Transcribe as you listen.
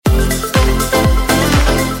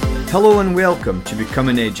Hello and welcome to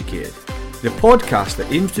Becoming Educated, the podcast that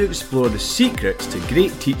aims to explore the secrets to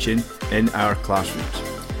great teaching in our classrooms.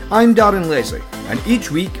 I'm Darren Leslie, and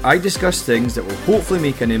each week I discuss things that will hopefully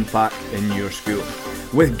make an impact in your school,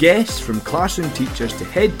 with guests from classroom teachers to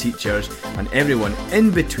head teachers and everyone in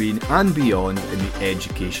between and beyond in the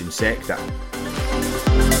education sector.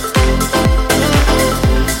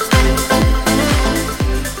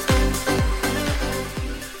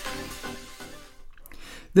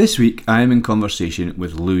 This week I am in conversation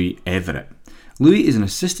with Louis Everett. Louis is an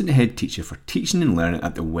assistant head teacher for teaching and learning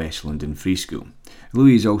at the West London Free School.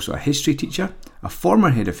 Louis is also a history teacher, a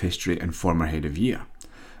former head of history and former head of year.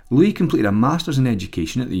 Louis completed a Masters in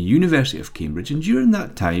Education at the University of Cambridge and during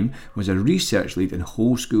that time was a research lead and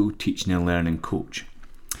whole school teaching and learning coach.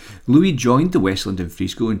 Louis joined the West London Free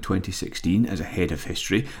School in 2016 as a head of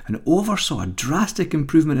history and oversaw a drastic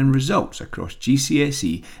improvement in results across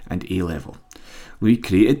GCSE and A-level. Louis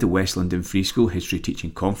created the West London Free School History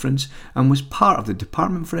Teaching Conference and was part of the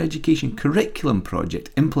Department for Education curriculum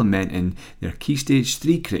project implementing their Key Stage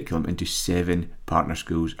 3 curriculum into 7 partner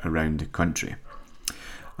schools around the country.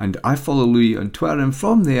 And I follow Louis on Twitter, and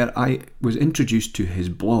from there I was introduced to his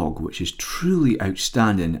blog, which is truly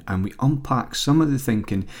outstanding, and we unpack some of the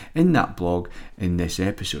thinking in that blog in this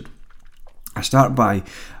episode. I start by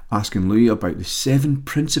asking Louis about the 7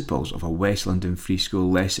 principles of a West London Free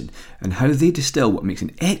School lesson and how they distill what makes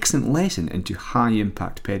an excellent lesson into high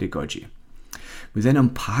impact pedagogy. We then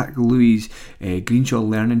unpack Louis' Greenshaw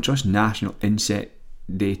Learning Trust National Inset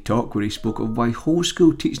Day talk, where he spoke of why whole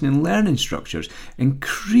school teaching and learning structures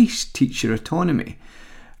increase teacher autonomy.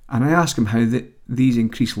 And I ask him how these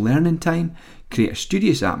increase learning time, create a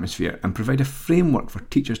studious atmosphere and provide a framework for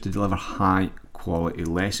teachers to deliver high quality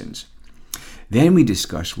lessons. Then we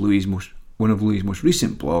discuss one of Louis' most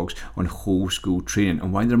recent blogs on whole school training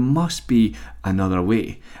and why there must be another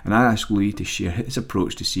way. And I asked Louis to share his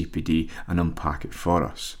approach to CPD and unpack it for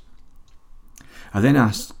us. I then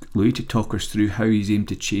asked Louis to talk us through how he's aimed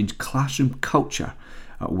to change classroom culture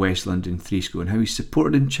at West London Free School and how he's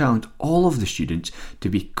supported and challenged all of the students to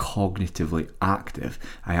be cognitively active.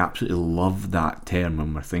 I absolutely love that term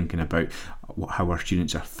when we're thinking about how our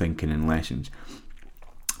students are thinking in lessons.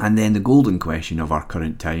 And then the golden question of our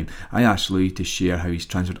current time, I asked Louis to share how he's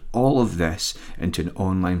transferred all of this into an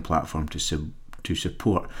online platform to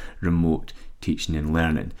support remote teaching and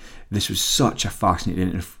learning. This was such a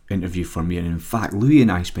fascinating interview for me, and in fact Louis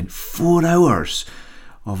and I spent 4 hours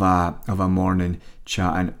of a morning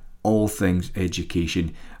chatting all things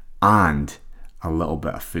education and a little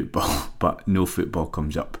bit of football, but no football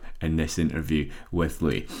comes up in this interview with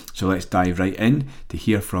Louis. So let's dive right in to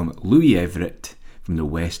hear from Louis Everett from the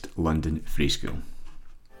West London Free School.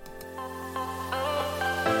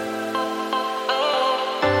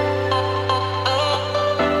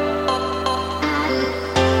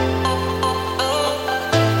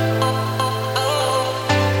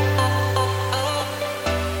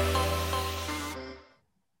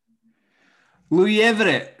 Louis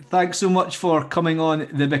Everett, thanks so much for coming on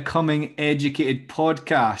the Becoming Educated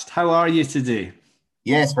podcast. How are you today?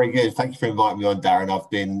 Yes, very good. Thank you for inviting me on, Darren. I've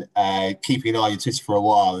been keeping an eye on your Twitter for a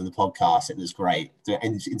while in the podcast. It was great.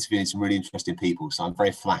 Interviewing some really interesting people. So I'm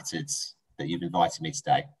very flattered that you've invited me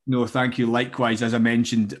today. No, thank you. Likewise, as I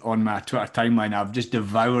mentioned on my Twitter timeline, I've just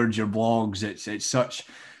devoured your blogs. It's such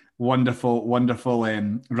wonderful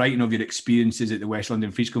writing of your experiences at the West London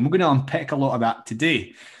Free School. We're going to unpick a lot of that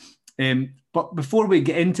today. But before we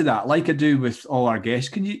get into that, like I do with all our guests,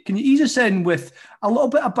 can you ease us in with a little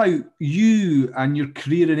bit about you and your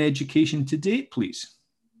career in education to date, please?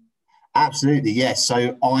 Absolutely, yes.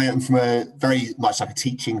 So I am from a very much like a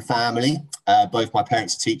teaching family. Both my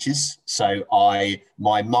parents are teachers. So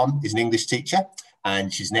my mum is an English teacher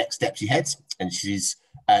and she's an ex-deputy head, and she's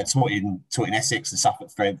taught in Essex and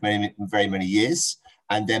Suffolk for very many years.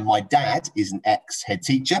 And then my dad is an ex-head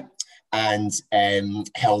teacher and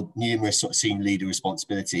held numerous sort of senior leader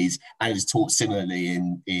responsibilities and was taught similarly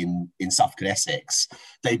in Suffolk and Essex.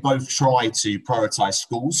 They both try to prioritise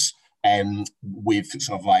schools with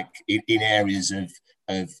sort of like in areas of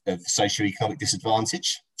socioeconomic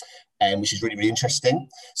disadvantage, which is really, really interesting.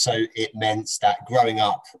 So it meant that growing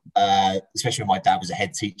up, especially when my dad was a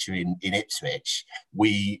head teacher in Ipswich,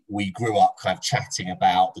 we grew up kind of chatting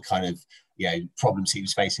about the kind of problems he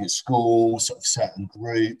was facing at school, sort of certain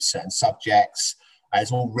groups, certain subjects.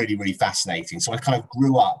 It's all really, really fascinating. So I kind of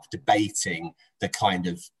grew up debating the kind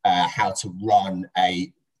of how to run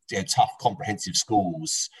a tough, comprehensive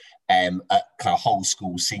schools at kind of whole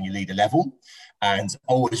school senior leader level. And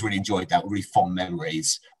I always really enjoyed that, really fond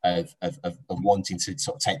memories of wanting to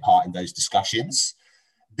sort of take part in those discussions.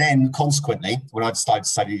 Then consequently, when I decided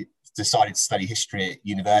to decided to study history at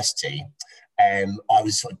university, I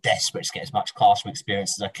was sort of desperate to get as much classroom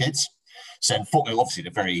experience as I could. So obviously in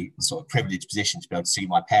a very sort of privileged position to be able to see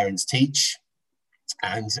my parents teach.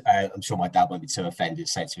 And I'm sure my dad won't be too offended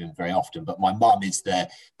to say it to him very often, but my mum is the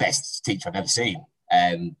best teacher I've ever seen,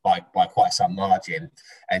 by quite some margin.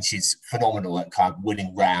 And she's phenomenal at kind of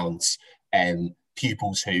winning rounds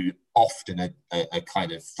pupils who often are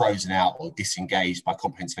kind of frozen out or disengaged by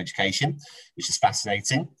comprehensive education, which is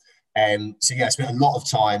fascinating. So yeah, I spent a lot of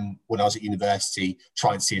time when I was at university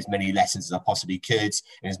trying to see as many lessons as I possibly could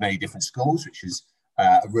in as many different schools, which was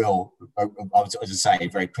I was, as I say,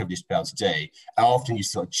 very privileged to be able to do. I often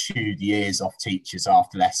used to sort of chew the ears off teachers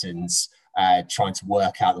after lessons, trying to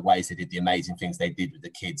work out the ways they did the amazing things they did with the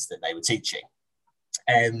kids that they were teaching.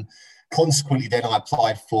 Consequently, then I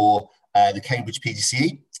applied for the Cambridge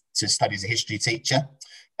PGCE to study as a history teacher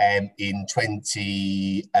in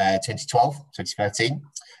 2013.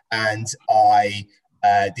 And I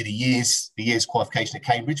did the year's qualification at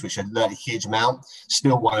Cambridge, which I learned a huge amount.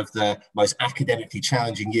 Still one of the most academically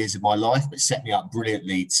challenging years of my life, but set me up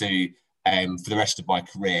brilliantly to for the rest of my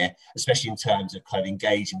career, especially in terms of kind of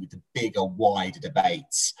engaging with the bigger, wider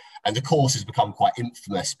debates. And the course has become quite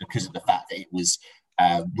infamous because of the fact that it was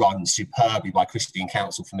run superbly by Christine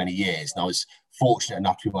Council for many years. And I was fortunate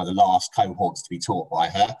enough to be one of the last cohorts to be taught by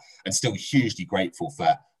her, and still hugely grateful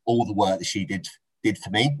for all the work that she did for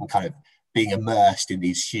me, and kind of being immersed in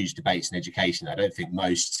these huge debates in education. I don't think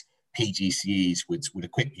most PGCEs would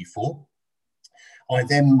equip you for.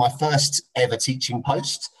 My first ever teaching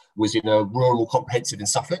post was in a rural comprehensive in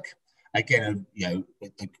Suffolk. Again, the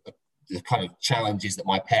kind of challenges that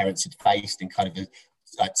my parents had faced in kind of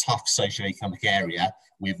a tough socioeconomic area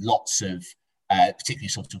with lots of particularly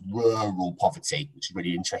sort of rural poverty, which is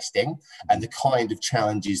really interesting, and the kind of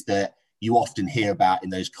challenges that you often hear about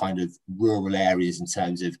in those kind of rural areas in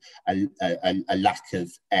terms of a lack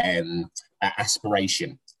of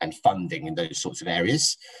aspiration and funding in those sorts of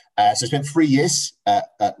areas. So I spent 3 years at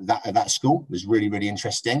that school. It was really, really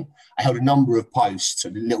interesting. I held a number of posts,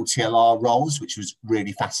 little TLR roles, which was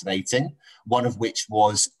really fascinating. One of which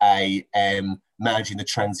was managing the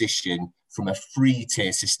transition from a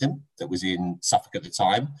 3-tier system that was in Suffolk at the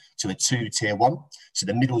time to a 2-tier one. So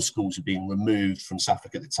the middle schools were being removed from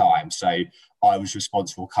Suffolk at the time. So I was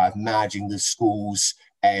responsible kind of managing the schools,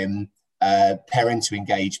 parental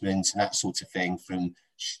engagement and that sort of thing from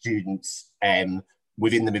students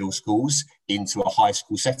within the middle schools into a high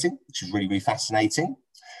school setting, which was really, really fascinating.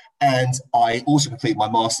 And I also completed my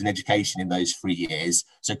master's in education in those 3 years.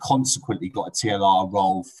 So consequently got a TLR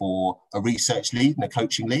role for a research lead and a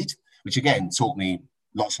coaching lead, which again taught me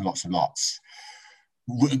lots and lots and lots.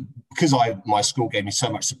 Because my school gave me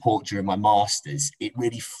so much support during my master's, it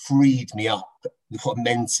really freed me up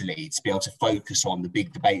mentally to be able to focus on the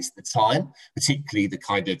big debates at the time, particularly the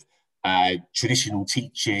kind of traditional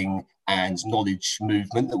teaching and knowledge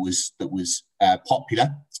movement that was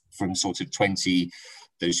popular from sort of 2013,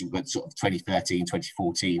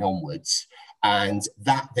 2014 onwards. And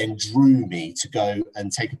that then drew me to go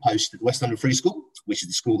and take a post at the West London Free School, which is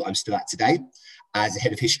the school that I'm still at today, as a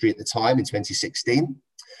head of history at the time in 2016.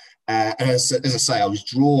 And as I say, I was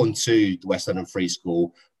drawn to the West London Free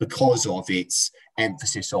School because of its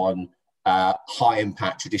emphasis on high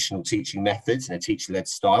impact traditional teaching methods and a teacher-led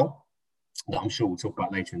style that I'm sure we'll talk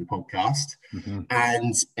about later in the podcast. Mm-hmm.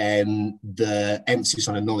 And the emphasis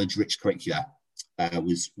on a knowledge-rich curricula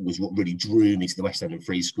was what really drew me to the West London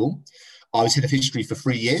Free School. I was head of history for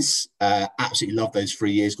 3 years. Absolutely loved those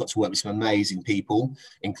 3 years. Got to work with some amazing people,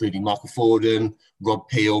 including Michael Forden, Rod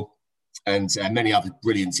Peel, and many other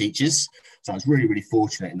brilliant teachers. So I was really, really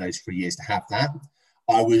fortunate in those 3 years to have that.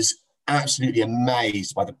 I was absolutely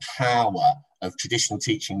amazed by the power of traditional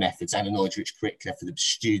teaching methods and a knowledge-rich curricula for the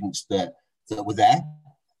students that were there,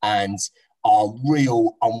 and our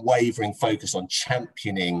real unwavering focus on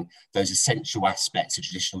championing those essential aspects of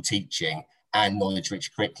traditional teaching and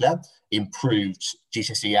knowledge-rich curricula improved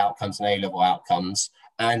GCSE outcomes and A-level outcomes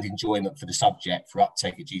and enjoyment for the subject for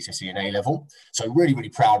uptake at GCSE and A-level. So really, really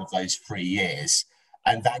proud of those 3 years.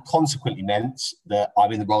 And that consequently meant that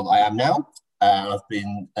I'm in the role that I am now. I've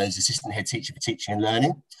been as assistant head teacher for teaching and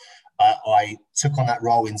learning. I took on that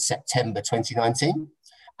role in September 2019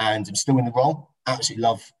 and I'm still in the role.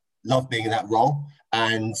 Absolutely love being in that role.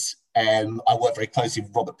 And I work very closely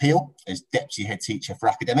with Robert Peel as deputy head teacher for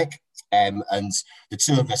academic. And the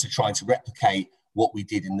two of us are trying to replicate what we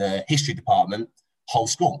did in the history department, whole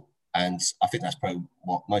school. And I think that's probably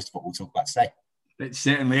most of what we'll talk about today. It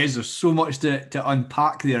certainly is. There's so much to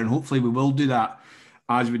unpack there, and hopefully we will do that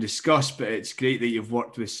as we discuss. But it's great that you've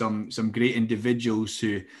worked with some great individuals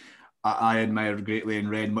who I admired greatly and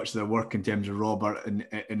read much of their work in terms of Robert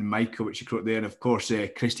and Michael, which you quote there, and of course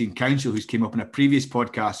Christine Council, who's came up in a previous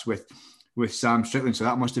podcast with Sam Strickland. So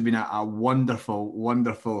that must have been a wonderful,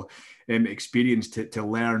 wonderful experience to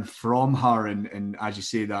learn from her, and as you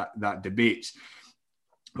say, that debate.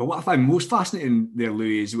 But what I find most fascinating there,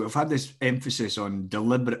 Louis, is we've had this emphasis on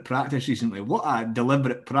deliberate practice recently. What a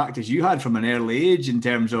deliberate practice you had from an early age in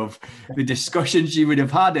terms of the discussions you would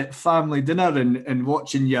have had at family dinner and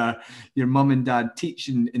watching your mum and dad teach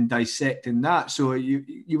and dissecting that. So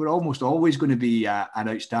you were almost always going to be an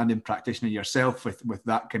outstanding practitioner yourself with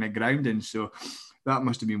that kind of grounding. So that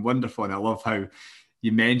must have been wonderful. And I love how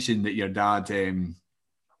you mentioned that your dad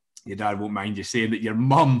won't mind you saying that your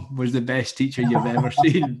mum was the best teacher you've ever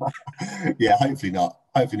seen. Yeah, hopefully not.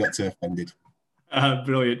 Hopefully not too offended.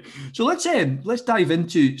 Brilliant. So let's dive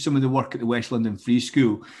into some of the work at the West London Free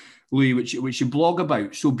School, Louis, which you blog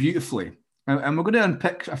about so beautifully. And we're going to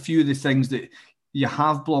unpick a few of the things that you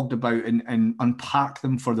have blogged about and unpack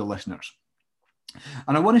them for the listeners.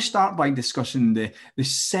 And I want to start by discussing the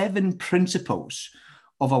 7 principles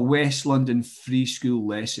of a West London Free School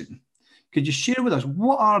lesson. Could you share with us,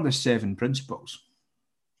 what are the 7 principles?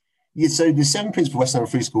 Yeah, so the 7 principles of West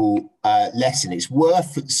London Free School lesson, it's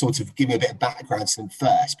worth sort of giving a bit of background to them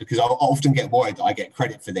first, because I often get worried that I get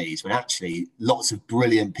credit for these when actually lots of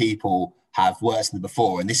brilliant people have worked on them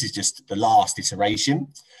before, and this is just the last iteration.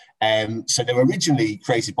 So they were originally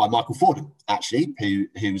created by Michael Fordham, actually, who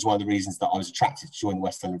was one of the reasons that I was attracted to join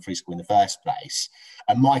West London Free School in the first place.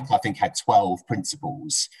 And Michael, I think, had 12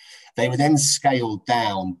 principles. They were then scaled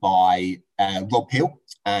down by Rob Peel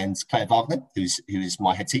and Claire Wagner, who is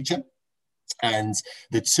my head teacher. And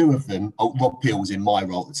the two of them, Rob Peel was in my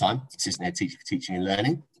role at the time, assistant head teacher for teaching and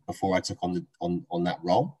learning, before I took on that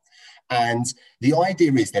role. And the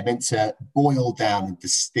idea is they're meant to boil down and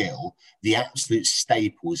distill the absolute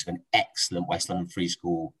staples of an excellent West London Free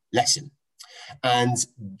School lesson. And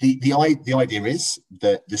the idea is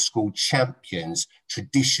that the school champions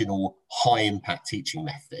traditional high-impact teaching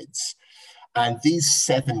methods. And these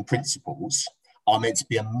 7 principles are meant to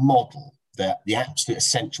be a model, the absolute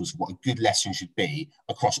essentials of what a good lesson should be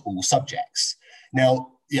across all subjects.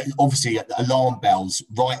 Now, obviously, alarm bells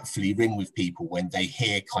rightfully ring with people when they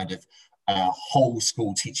hear kind of whole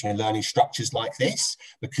school teaching and learning structures like this,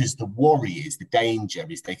 because the worry is, the danger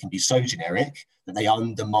is they can be so generic that they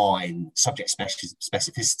undermine subject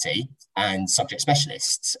specificity and subject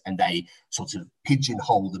specialists, and they sort of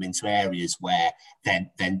pigeonhole them into areas where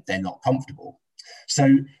they're not comfortable.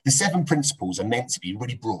 So the 7 principles are meant to be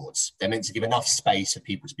really broad. They're meant to give enough space for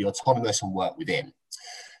people to be autonomous and work within.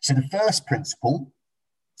 So the first principle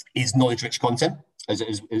is knowledge-rich content.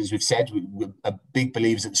 As we've said, we're big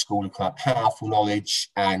believers at the school of kind of powerful knowledge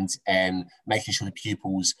and making sure the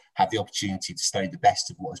pupils have the opportunity to study the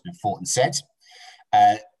best of what has been thought and said.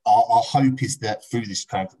 Our hope is that through this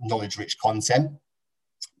kind of knowledge-rich content,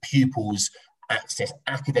 pupils access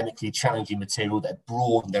academically challenging material that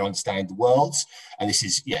broaden their understanding of the world. And this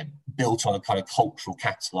is built on a kind of cultural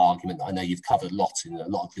capital argument that I know you've covered a lot in a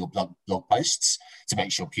lot of your blog posts, to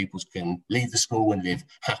make sure pupils can leave the school and live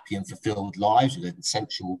happy and fulfilled lives with an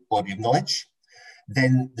essential body of knowledge.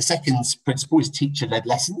 Then the second principle is teacher-led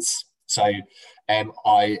lessons. So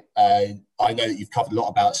I know that you've covered a lot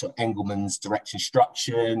about sort of Engelman's direct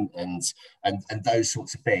instruction and those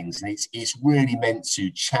sorts of things. And it's really meant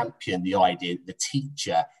to champion the idea that the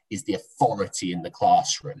teacher is the authority in the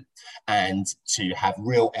classroom, and to have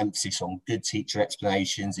real emphasis on good teacher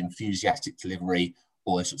explanations, enthusiastic delivery,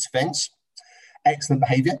 all those sorts of things. Excellent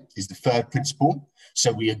behaviour is the third principle.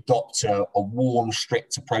 So we adopt a warm,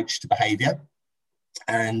 strict approach to behaviour.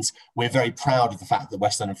 And we're very proud of the fact that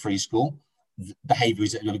West London Free School behaviour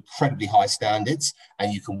is at incredibly high standards,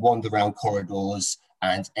 and you can wander around corridors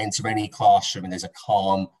and enter any classroom and there's a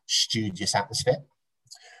calm, studious atmosphere.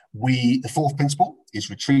 The fourth principle is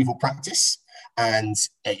retrieval practice, and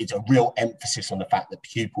it's a real emphasis on the fact that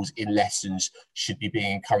pupils in lessons should be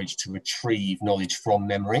being encouraged to retrieve knowledge from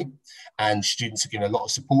memory, and students are given a lot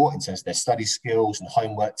of support in terms of their study skills and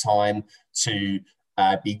homework time to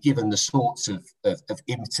be given the sorts of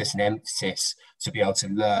impetus and emphasis to be able to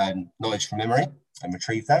learn knowledge from memory and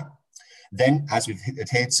retrieve that. Then, as we've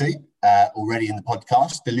adhered to already in the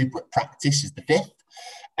podcast, deliberate practice is the fifth.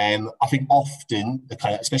 I think often,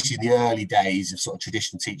 especially in the early days of sort of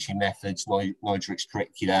traditional teaching methods, knowledge-rich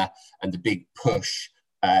curricula, and the big push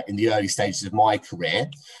in the early stages of my career,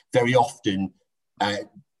 very often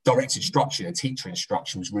direct instruction and teacher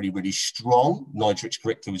instruction was really, really strong. Knowledge-rich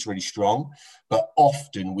curriculum was really strong, but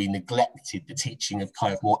often we neglected the teaching of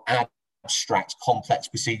kind of more abstract, complex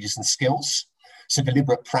procedures and skills. So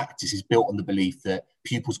deliberate practice is built on the belief that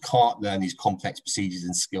pupils can't learn these complex procedures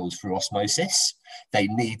and skills through osmosis. They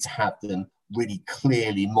need to have them really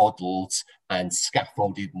clearly modelled and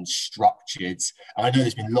scaffolded and structured. And I know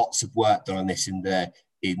there's been lots of work done on this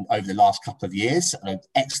over the last couple of years. And an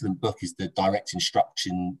excellent book is the Direct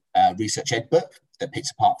Instruction Research Ed book that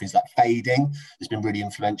picks apart things like fading. It's been really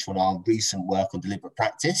influential in our recent work on deliberate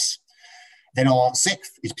practice. Then our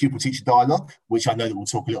sixth is pupil-teacher dialogue, which I know that we'll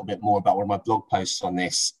talk a little bit more about one of my blog posts on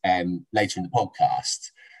this later in the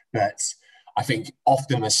podcast. But I think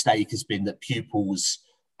often a mistake has been that pupils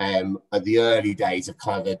at the early days of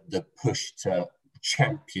kind of the push to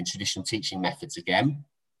champion traditional teaching methods again,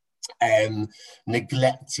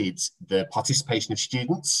 neglected the participation of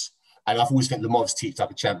students. And I've always think Le Mans Teach Like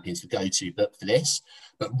a Champion is the go-to book for this.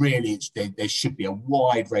 But really, there should be a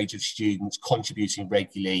wide range of students contributing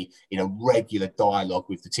regularly in a regular dialogue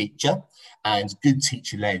with the teacher. And good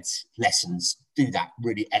teacher-led lessons do that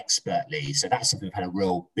really expertly. So that's something we've had a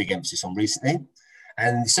real big emphasis on recently.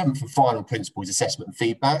 And the seventh and final principle is assessment and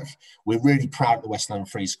feedback. We're really proud at the West London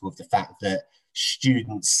Free School of the fact that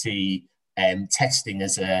students see testing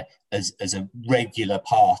as a regular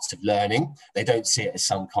part of learning. They don't see it as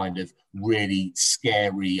some kind of really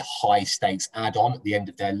scary, high stakes add-on at the end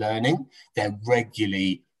of their learning. They're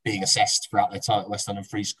regularly being assessed throughout their time at West London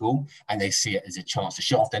Free School, and they see it as a chance to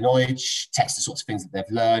show off their knowledge, test the sorts of things that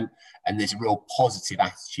they've learned, and there's a real positive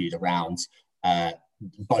attitude around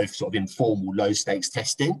both sort of informal low stakes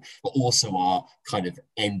testing, but also our kind of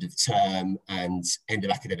end of term and end of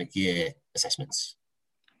academic year assessments.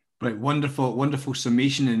 Right, wonderful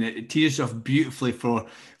summation, and it tees us off beautifully for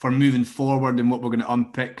moving forward and what we're going to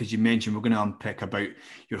unpick, because you mentioned we're going to unpick about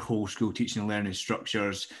your whole school teaching and learning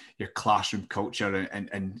structures, your classroom culture,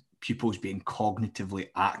 and pupils being cognitively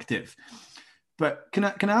active. But can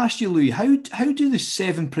I ask you, Louis, how do the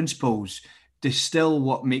 7 principles distill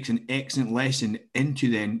what makes an excellent lesson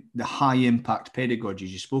into then the high impact pedagogies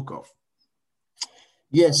you spoke of?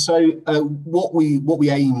 Yeah, so what we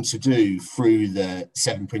aim to do through the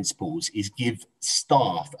 7 principles is give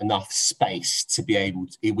staff enough space to be able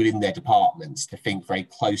to, within their departments, to think very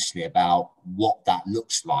closely about what that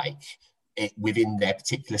looks like within their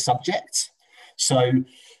particular subject. So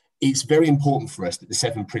it's very important for us that the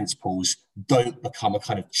 7 principles don't become a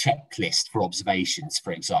kind of checklist for observations,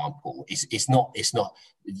 for example. It's not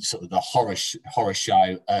sort of the horror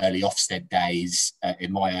show early Ofsted days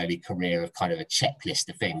in my early career of kind of a checklist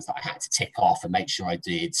of things that I had to tick off and make sure I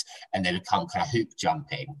did, and then become kind of hoop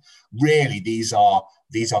jumping. Really, these are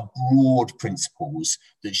broad principles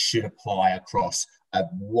that should apply across a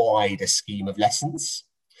wider scheme of lessons.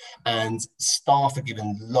 And staff are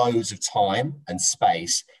given loads of time and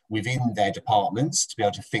space within their departments to be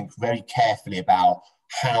able to think very carefully about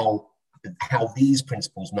how these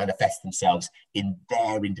principles manifest themselves in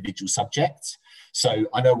their individual subjects. So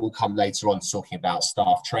I know we'll come later on to talking about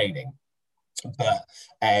staff training, but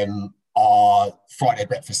our Friday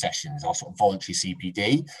breakfast sessions, our sort of voluntary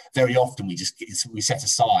CPD, very often we set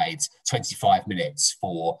aside 25 minutes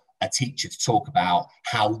for a teacher to talk about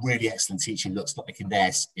how really excellent teaching looks like in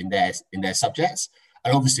their subjects.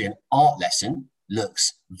 And obviously an art lesson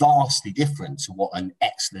looks vastly different to what an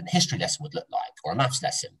excellent history lesson would look like, or a maths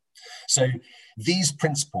lesson. So these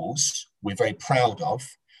principles we're very proud of,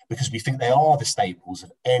 because we think they are the staples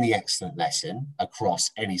of any excellent lesson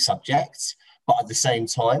across any subject, but at the same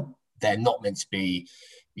time, they're not meant to be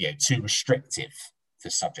too restrictive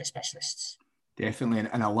for subject specialists. Definitely,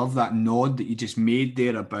 and I love that nod that you just made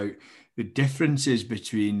there about the differences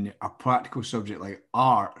between a practical subject like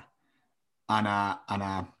art and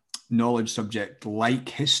a knowledge subject like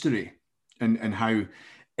history, and how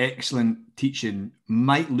excellent teaching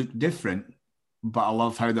might look different, but I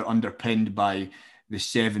love how they're underpinned by the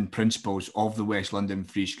 7 principles of the West London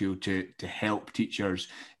Free School to help teachers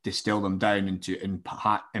distill them down into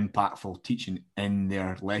impactful teaching in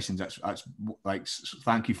their lessons. That's like,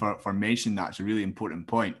 thank you for mentioning that. It's a really important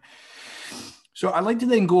point. So I'd like to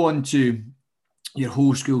then go on to your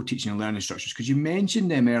whole school teaching and learning structures, because you mentioned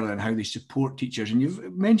them earlier and how they support teachers, and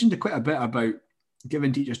you've mentioned quite a bit about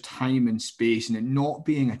giving teachers time and space and it not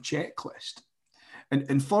being a checklist.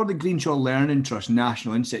 And for the Greenshaw Learning Trust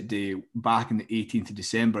National Inset Day back in the 18th of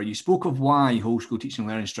December, you spoke of why whole school teaching and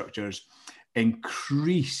learning structures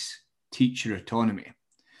increase teacher autonomy.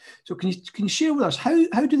 So can you share with us,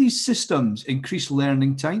 how do these systems increase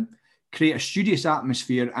learning time, create a studious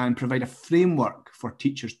atmosphere, and provide a framework for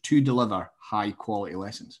teachers to deliver high quality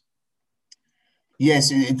lessons?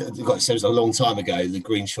 Yes, it was a long time ago, the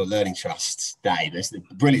Greenshaw Learning Trust Day. It's a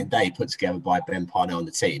brilliant day put together by Ben Parnell and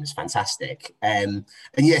the team. It's fantastic. And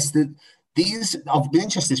yes, I've been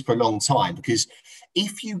interested in this for a long time, because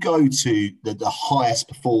if you go to the highest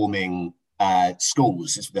performing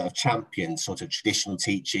schools that have championed sort of traditional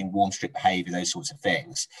teaching, warm, strict behaviour, those sorts of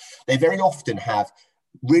things, they very often have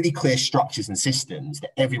really clear structures and systems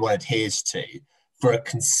that everyone adheres to for a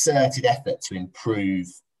concerted effort to improve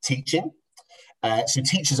teaching. So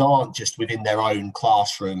teachers aren't just within their own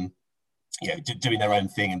classroom, doing their own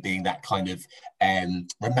thing and being that kind of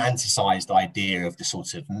romanticized idea of the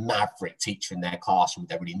sort of maverick teacher in their classroom with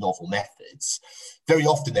their really novel methods. Very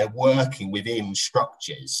often they're working within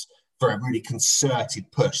structures for a really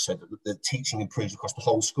concerted push so that the teaching improves across the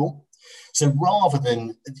whole school. So rather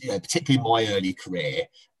than, particularly in my early career,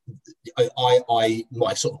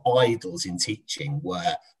 my sort of idols in teaching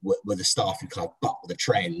were the staff who kind of bucked the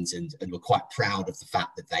trends and were quite proud of the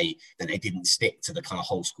fact that they didn't stick to the kind of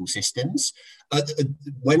whole school systems.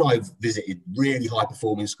 When I've visited really high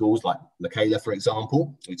performing schools like Michaela, for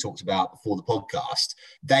example, we talked about before the podcast,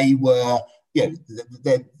 they were,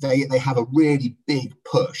 they have a really big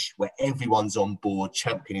push where everyone's on board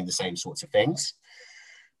championing the same sorts of things.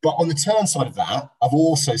 But on the turn side of that, I've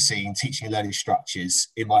also seen teaching and learning structures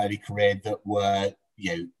in my early career that were,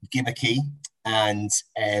 gimmicky and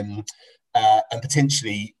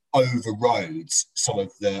potentially overrode some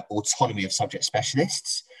of the autonomy of subject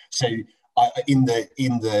specialists. So in that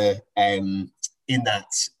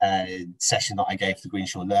session that I gave for the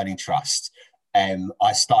Greenshaw Learning Trust,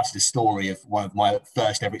 I started a story of one of my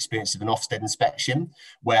first ever experiences of an Ofsted inspection,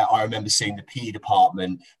 where I remember seeing the PE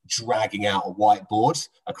department dragging out a whiteboard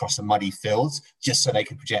across a muddy field just so they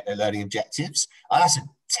could project their learning objectives. And that's a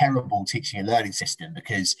terrible teaching and learning system,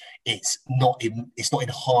 because it's not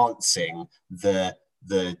enhancing the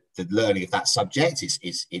learning of that subject.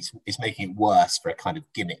 It's making it worse for a kind of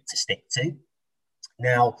gimmick to stick to.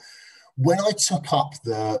 Now, when I took up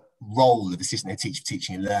the role of assistant head teacher for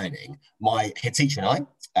teaching and learning, my head teacher and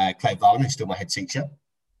I, Claire Wagner, who's still my head teacher,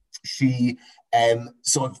 we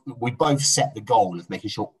both set the goal of making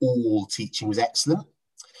sure all teaching was excellent.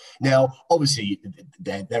 Now, obviously,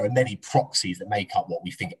 there are many proxies that make up what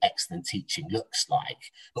we think excellent teaching looks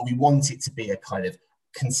like, but we want it to be a kind of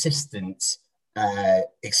consistent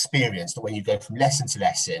experience that when you go from lesson to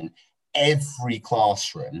lesson, every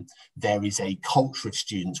classroom, there is a culture of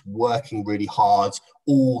students working really hard,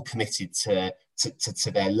 all committed to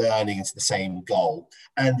their learning and to the same goal,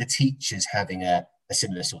 and the teachers having a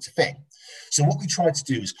similar sort of thing. So what we tried to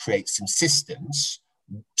do is create some systems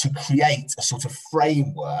to create a sort of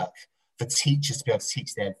framework for teachers to be able to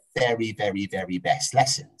teach their very, very, very best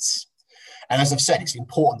lessons. And as I've said, it's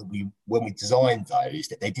important that when we designed those,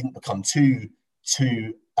 that they didn't become too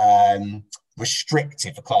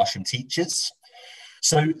restrictive for classroom teachers.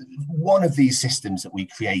 So one of these systems that we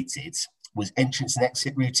created was entrance and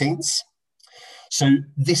exit routines. So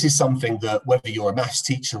this is something that, whether you're a maths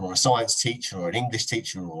teacher or a science teacher or an English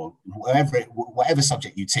teacher or whatever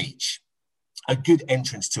subject you teach, a good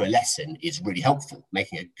entrance to a lesson is really helpful,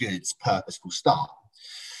 making a good, purposeful start.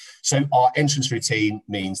 So our entrance routine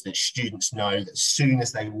means that students know that as soon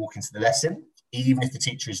as they walk into the lesson, even if the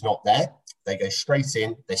teacher is not there, they go straight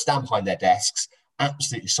in, they stand behind their desks,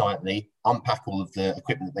 absolutely silently, unpack all of the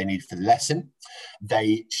equipment that they need for the lesson.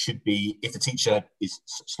 They should be, if the teacher is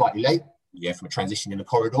slightly late, from a transition in the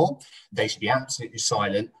corridor, they should be absolutely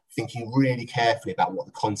silent, thinking really carefully about what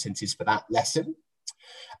the content is for that lesson.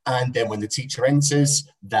 And then when the teacher enters,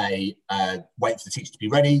 they wait for the teacher to be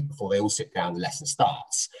ready before they all sit down and the lesson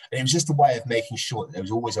starts. And it was just a way of making sure that there was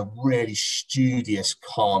always a really studious,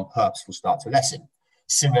 calm, purposeful start to a lesson.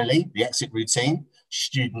 Similarly, the exit routine,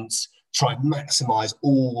 students try and maximise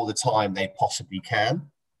all the time they possibly can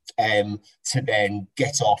to then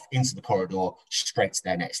get off into the corridor straight to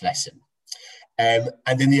their next lesson. And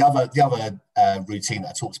then the other routine that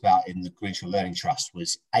I talked about in the Greenshaw Learning Trust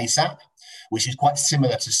was ASAP, which is quite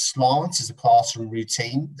similar to SLANT as a classroom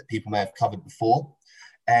routine that people may have covered before.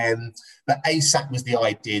 But ASAP was the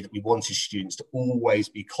idea that we wanted students to always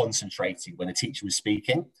be concentrating when a teacher was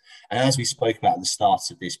speaking. And as we spoke about at the start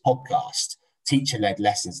of this podcast, teacher-led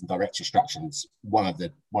lessons and direct instructions, one of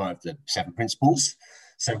the 7 principles.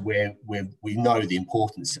 So we know the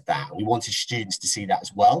importance of that. And we wanted students to see that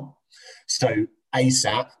as well. So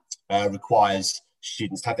ASAP requires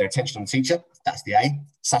students to have their attention on the teacher. That's the A.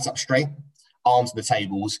 Sat up straight, arms on the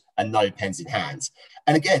tables, and no pens in hands.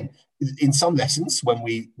 And again, in some lessons, when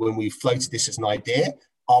we floated this as an idea,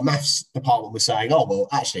 our maths department was saying, oh, well,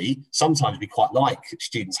 actually, sometimes we quite like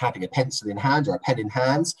students having a pencil in hand or a pen in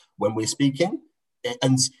hand when we're speaking.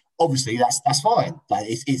 And obviously that's fine. Like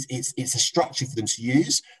it's a structure for them to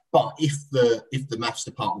use. But if the maths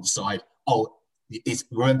department decide, oh, It's,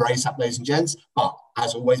 remember ASAP, ladies and gents, but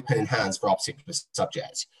as always, pen in hands for our particular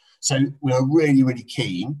subject. So we're really, really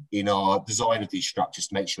keen in our design of these structures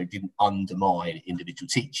to make sure it didn't undermine individual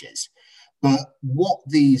teachers. But what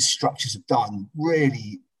these structures have done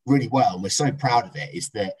really, really well, and we're so proud of it, is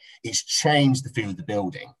that it's changed the feel of the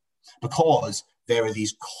building, because there are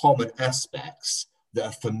these common aspects that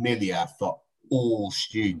are familiar for all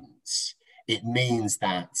students. It means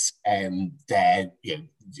that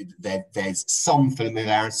there's some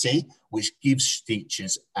familiarity, which gives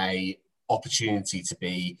teachers a opportunity to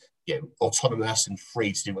be autonomous and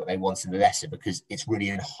free to do what they want in the lesson, because it's really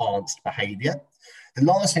enhanced behaviour. The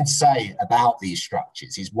last thing to say about these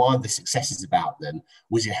structures is one of the successes about them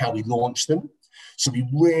was in how we launched them. So we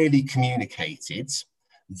really communicated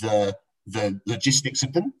the logistics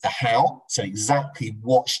of them, the how, so exactly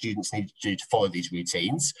what students need to do to follow these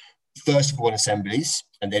routines, first of all in assemblies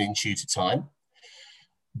and then in tutor time.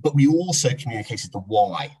 But we also communicated the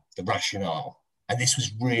why, the rationale. And this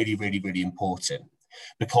was really, really, really important,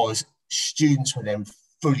 because students were then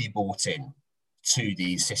fully bought in to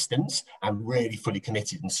these systems and really fully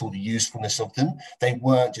committed and saw the usefulness of them. They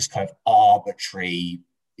weren't just kind of arbitrary,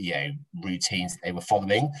 routines that they were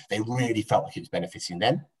following. They really felt like it was benefiting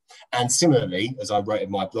them. And similarly, as I wrote in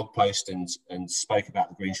my blog post and spoke about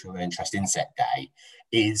the Green School Learning Trust Inset Day,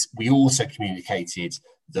 is we also communicated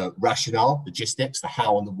the rationale, logistics, the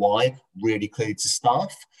how and the why really clearly to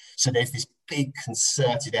staff. So there's this big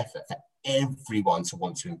concerted effort for everyone to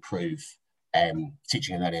want to improve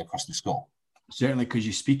teaching and learning across the school. Certainly, because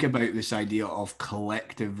you speak about this idea of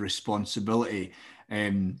collective responsibility,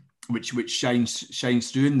 which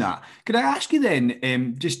shines through in that. Could I ask you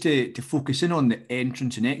then, just to focus in on the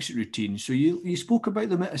entrance and exit routines? So you spoke about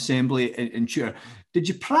them at assembly and tutor. Did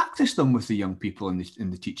you practice them with the young people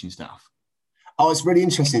in the teaching staff? Oh, it's really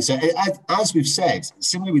interesting. So as we've said,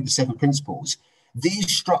 similarly with the 7 principles, these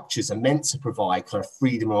structures are meant to provide kind of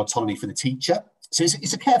freedom and autonomy for the teacher. So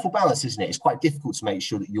it's a careful balance, isn't it? It's quite difficult to make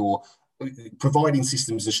sure that you're providing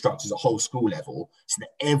systems and structures at whole school level so that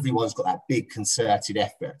everyone's got that big concerted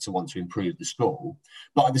effort to want to improve the school.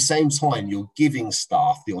 But at the same time, you're giving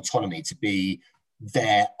staff the autonomy to be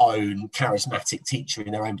their own charismatic teacher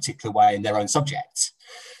in their own particular way in their own subject.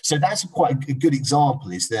 So that's quite a good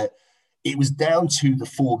example, is that it was down to the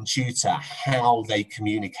form tutor how they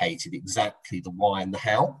communicated exactly the why and the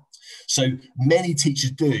how. So many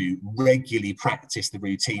teachers do regularly practice the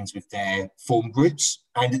routines with their form groups.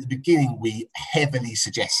 And at the beginning, we heavily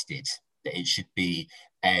suggested that it should be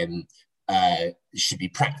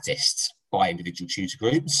practiced by individual tutor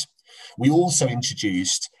groups. We also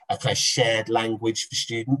introduced a kind of shared language for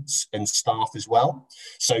students and staff as well.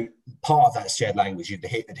 So part of that shared language you've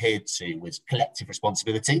adhered to was collective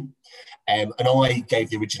responsibility. And I gave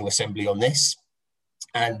the original assembly on this,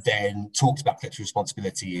 and then talked about collective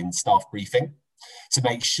responsibility in staff briefing to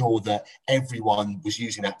make sure that everyone was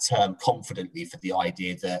using that term confidently, for the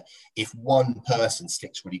idea that if one person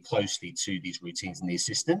sticks really closely to these routines and these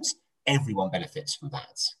systems, everyone benefits from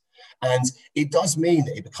that. And it does mean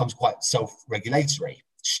that it becomes quite self-regulatory.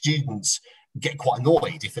 Students get quite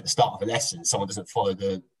annoyed if at the start of a lesson someone doesn't follow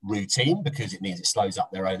the routine, because it means it slows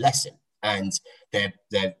up their own lesson. And they've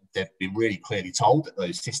been really clearly told that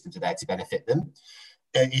those systems are there to benefit them.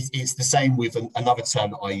 It's the same with another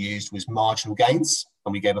term that I used was marginal gains,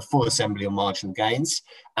 and we gave a full assembly on marginal gains.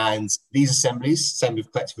 And these assemblies, same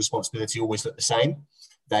with collective responsibility, always look the same.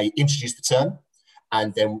 They introduce the term,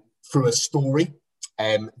 and then through a story,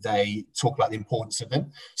 they talk about the importance of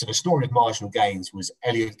them. So the story of marginal gains was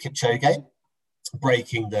Eliud Kipchoge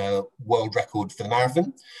breaking the world record for the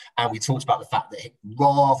marathon. And we talked about the fact that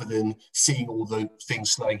rather than seeing all the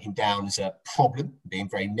things slowing him down as a problem, being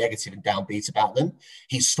very negative and downbeat about them,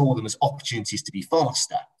 he saw them as opportunities to be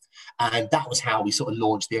faster. And that was how we sort of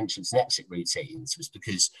launched the entrance and exit routines, was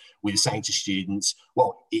because we were saying to students,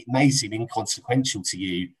 well, it may seem inconsequential to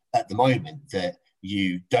you at the moment that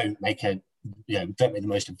you don't make the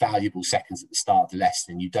most valuable seconds at the start of the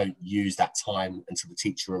lesson, and you don't use that time until the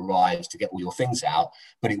teacher arrives to get all your things out,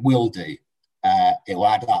 but it will do. It will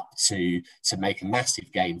add up to make a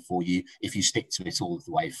massive gain for you if you stick to it all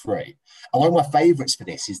the way through. And one of my favourites for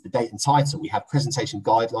this is the date and title. We have presentation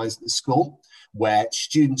guidelines at the school where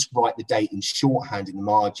students write the date in shorthand in the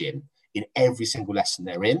margin in every single lesson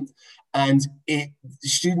they're in. And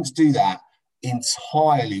students do that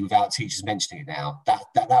entirely without teachers mentioning it now.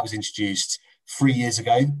 That was introduced 3 years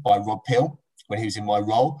ago by Rob Peel when he was in my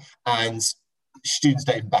role, and students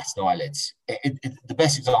don't even bat an eyelid. The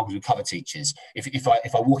best example is with cover teachers. If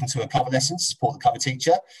I walk into a cover lesson to support the cover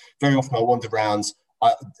teacher, very often I wander around.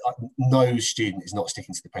 No student is not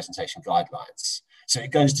sticking to the presentation guidelines. So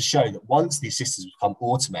it goes to show that once the assistants become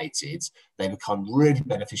automated, they become really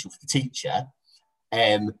beneficial for the teacher,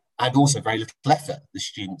 and also very little effort the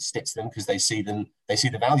student sticks to them because they see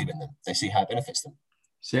the value in them, they see how it benefits them.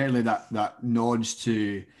 Certainly that nods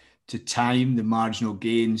to time, the marginal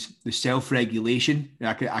gains, the self-regulation.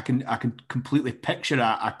 I can completely picture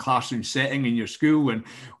a classroom setting in your school when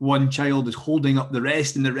one child is holding up the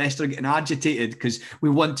rest and the rest are getting agitated because we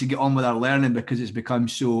want to get on with our learning because it's become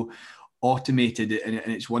so automated, and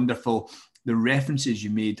it's wonderful. The references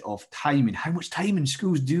you made of time and how much time in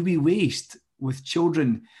schools do we waste with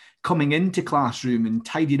children coming into classroom and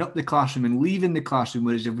tidying up the classroom and leaving the classroom,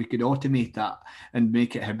 whereas if we could automate that and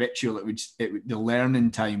make it habitual, the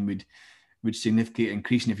learning time would significantly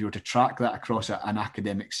increase. And if you were to track that across an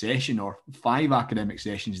academic session or 5 academic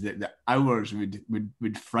sessions, the hours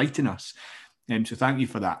would frighten us. So thank you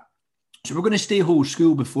for that. So we're going to stay whole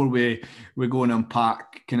school before we go and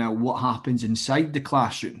unpack kind of what happens inside the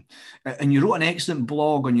classroom. And you wrote an excellent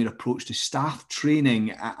blog on your approach to staff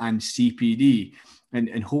training and CPD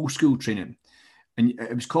and whole school training. And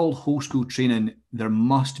it was called Whole School Training, There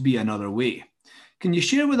Must Be Another Way. Can you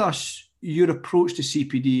share with us your approach to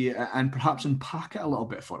CPD and perhaps unpack it a little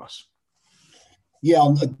bit for us?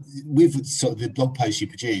 Yeah, with sort of the blog posts you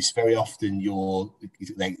produce, very often you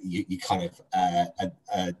kind of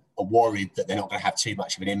are worried that they're not going to have too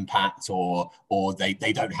much of an impact, or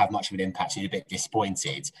they don't have much of an impact, and you're a bit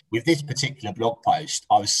disappointed. With this particular blog post,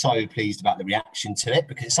 I was so pleased about the reaction to it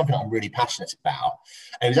because it's something I'm really passionate about.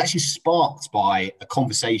 And it was actually sparked by a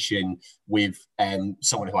conversation with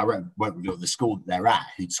someone who I won't reveal the school that they're at,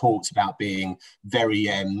 who talked about being very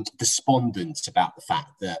despondent about the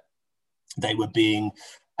fact that they were being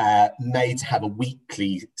made to have a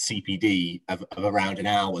weekly CPD of around an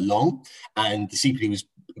hour long, and the CPD was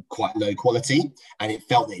quite low quality, and it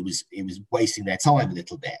felt that it was wasting their time a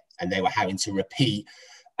little bit, and they were having to repeat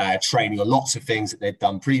training on lots of things that they'd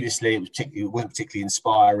done previously. It wasn't particularly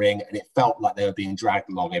inspiring, and it felt like they were being dragged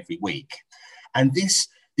along every week. And this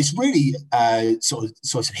really sort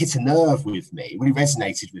of hit a nerve with me, really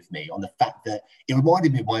resonated with me on the fact that it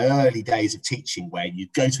reminded me of my early days of teaching, where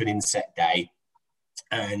you'd go to an inset day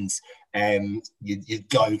and you'd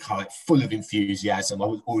go kind of full of enthusiasm. I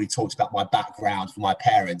already talked about my background from my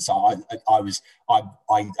parents. I don't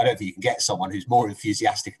think you can get someone who's more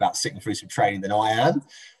enthusiastic about sitting through some training than I am.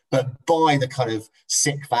 But by the kind of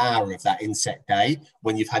 6th hour of that inset day,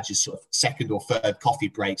 when you've had your sort of 2nd or 3rd coffee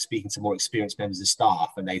break, speaking to more experienced members of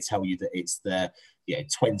staff, and they tell you that it's the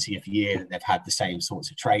 20th year that they've had the same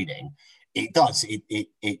sorts of training, it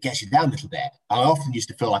gets you down a little bit. I often used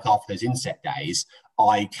to feel like after those inset days,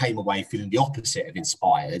 I came away feeling the opposite of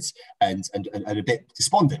inspired and a bit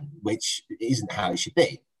despondent, which isn't how it should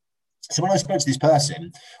be. So when I spoke to this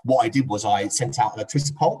person, what I did was I sent out a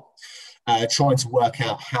Twitter poll, trying to work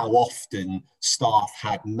out how often staff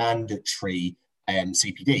had mandatory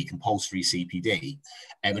CPD, compulsory CPD,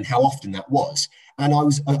 and how often that was. And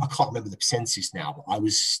I can't remember the percentages now, but I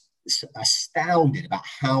was astounded about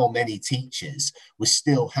how many teachers were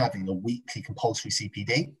still having a weekly compulsory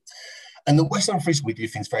CPD. And the West London Free School, we do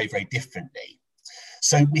things very, very differently.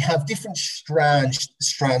 So we have different strands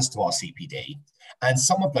to our CPD, and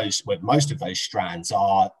most of those strands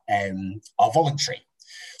are voluntary.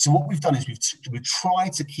 So what we've done is we've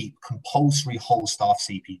tried to keep compulsory whole staff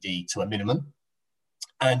CPD to a minimum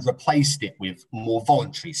and replaced it with more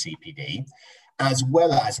voluntary CPD, as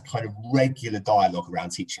well as a kind of regular dialogue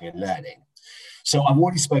around teaching and learning. So I've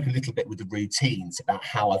already spoken a little bit with the routines about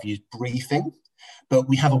how I've used briefing, but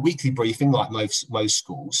we have a weekly briefing like most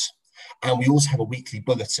schools, and we also have a weekly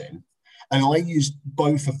bulletin. And I use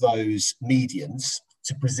both of those mediums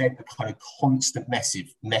to present a kind of constant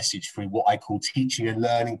message through what I call teaching and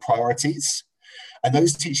learning priorities. And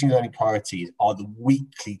those teaching and learning priorities are the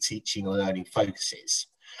weekly teaching and learning focuses.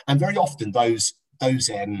 And very often those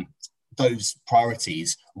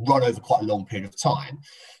priorities run over quite a long period of time.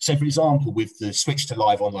 So for example, with the switch to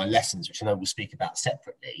live online lessons, which I know we'll speak about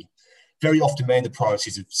separately, very often many of the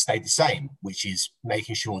priorities have stayed the same, which is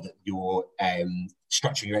making sure that you're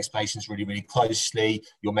structuring your explanations really, really closely.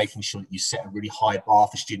 You're making sure that you set a really high bar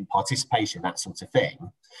for student participation, that sort of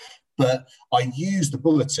thing. But I use the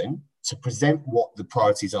bulletin to present what the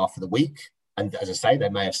priorities are for the week. And as I say, they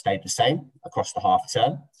may have stayed the same across the half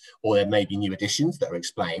term, or there may be new additions that are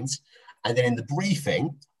explained. And then in the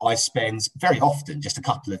briefing, I spend very often just a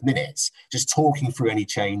couple of minutes just talking through any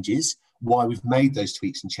changes, why we've made those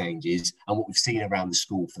tweaks and changes, and what we've seen around the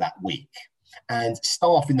school for that week. And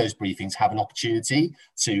staff in those briefings have an opportunity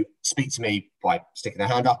to speak to me by sticking their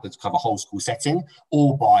hand up to cover a whole school setting,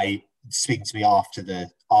 or by speaking to me after the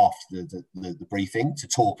after the briefing to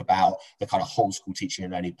talk about the kind of whole school teaching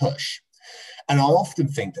and learning push. And I often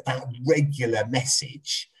think that regular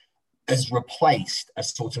message has replaced a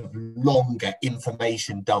sort of longer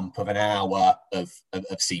information dump of an hour of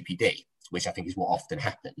CPD, which I think is what often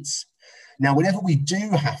happens. Now, whenever we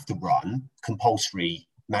do have to run compulsory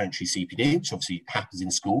mandatory CPD, which obviously happens in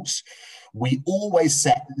schools, we always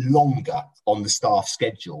set longer on the staff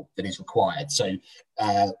schedule than is required. So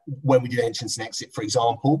when we do entrance and exit, for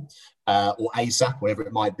example, or ASAP, whatever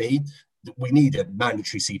it might be, we need a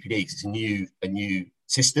mandatory CPD because it's a new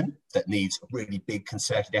system that needs a really big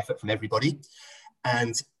concerted effort from everybody.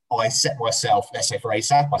 And I set myself, let's say for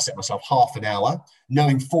ASAP, I set myself half an hour,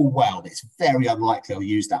 knowing full well that it's very unlikely I'll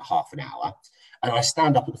use that half an hour. And I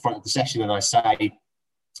stand up at the front of the session and I say,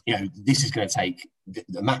 this is going to take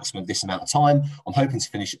the maximum of this amount of time. I'm hoping to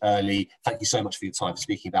finish early. Thank you so much for your time for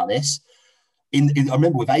speaking about this. I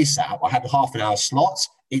remember with ASAP, I had a half an hour slot.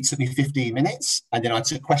 It took me 15 minutes. And then I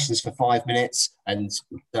took questions for 5 minutes. And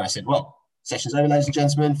then I said, well, session's over, ladies and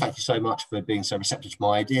gentlemen. Thank you so much for being so receptive to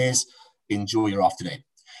my ideas. Enjoy your afternoon.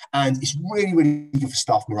 And it's really, really good for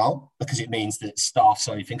staff morale because it means that staff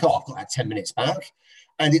suddenly think, I've got that 10 minutes back.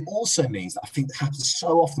 And it also means that I think that happens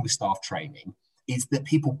so often with staff training is that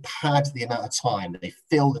people pad the amount of time, that they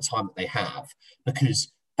fill the time that they have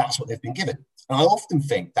because that's what they've been given. And I often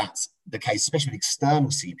think that's the case, especially with external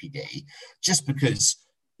CPD, just because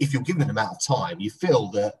if you're given an amount of time, you feel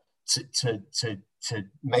that to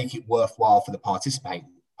make it worthwhile for the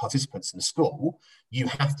participants in the school, you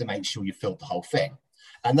have to make sure you filled the whole thing.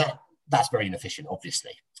 And that's very inefficient,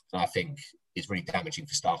 obviously. And I think is really damaging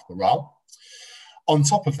for staff morale. On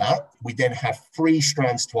top of that, we then have 3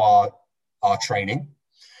 strands to our training.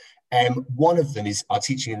 One of them is our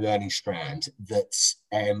teaching and learning strand that's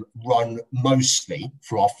run mostly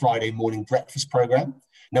through our Friday morning breakfast program.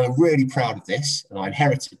 Now, I'm really proud of this, and I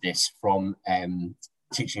inherited this from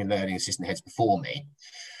teaching and learning assistant heads before me.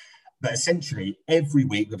 But essentially, every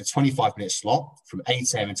week we have a 25-minute slot from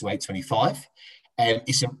 8 a.m. until 8:25.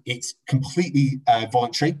 It's completely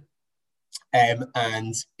voluntary,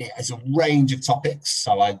 and it has a range of topics.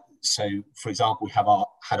 So, for example, we had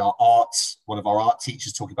our arts, one of our art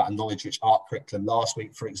teachers talking about a knowledge-rich art curriculum last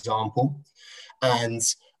week, for example,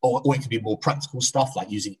 or it could be more practical stuff like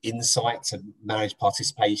using Insight to manage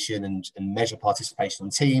participation and measure participation on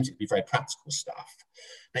teams. It could be very practical stuff,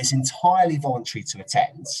 but it's entirely voluntary to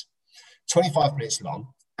attend. 25 minutes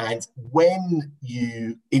long, and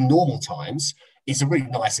in normal times, it's a really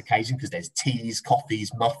nice occasion because there's teas,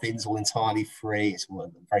 coffees, muffins, all entirely free. It's a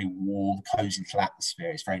very warm, cozy little atmosphere.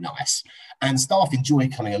 It's very nice. And staff enjoy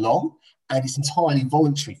coming along, and it's entirely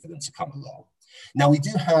voluntary for them to come along. Now, we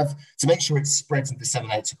do have, to make sure it spreads and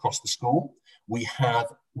disseminates across the school, we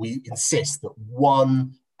insist that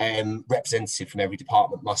one representative from every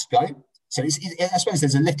department must go. So I suppose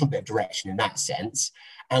there's a little bit of direction in that sense.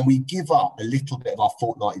 And we give up a little bit of our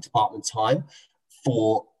fortnightly department time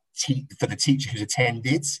for the teacher who's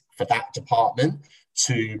attended for that department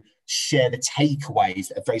to share the takeaways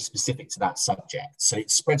that are very specific to that subject. So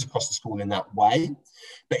it spreads across the school in that way,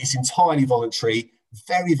 but it's entirely voluntary,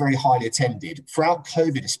 very, very highly attended. Throughout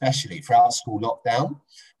COVID, especially throughout school lockdown,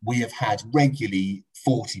 we have had regularly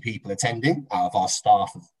 40 people attending out of our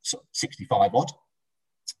staff of 65 odd.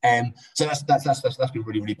 So that's been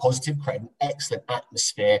really, really positive, creating an excellent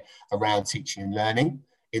atmosphere around teaching and learning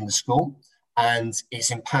in the school. And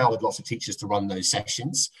it's empowered lots of teachers to run those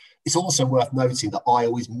sessions. It's also worth noting that I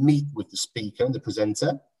always meet with the speaker and the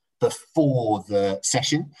presenter before the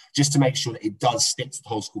session, just to make sure that it does stick to the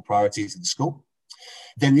whole school priorities of the school.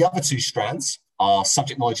 Then the other 2 strands are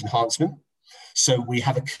subject knowledge enhancement. So we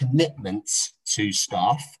have a commitment to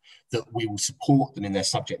staff that we will support them in their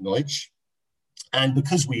subject knowledge. And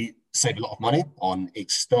because we save a lot of money on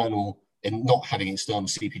not having external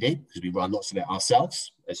CPD, because we run lots of it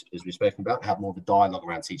ourselves, as we've spoken about, have more of a dialogue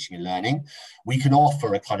around teaching and learning, we can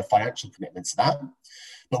offer a kind of financial commitment to that.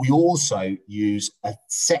 But we also use a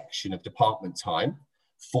section of department time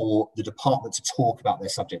for the department to talk about their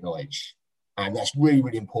subject knowledge. And that's really,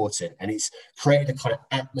 really important. And it's created a kind of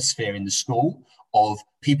atmosphere in the school of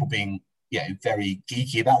people being, very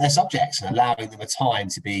geeky about their subjects and allowing them a time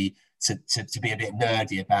to be a bit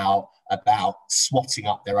nerdy about swatting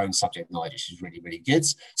up their own subject knowledge, which is really, really good.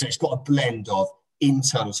 So it's got a blend of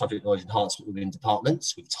internal subject knowledge enhancement within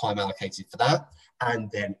departments with time allocated for that, and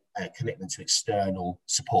then a commitment to external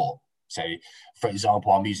support. So, for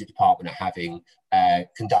example, our music department are having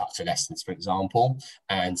conductor lessons, for example,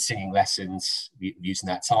 and singing lessons using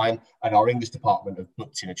that time. And our English department have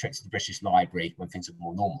booked in a trip to the British Library when things are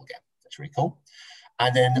more normal again. That's really cool.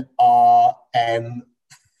 And then our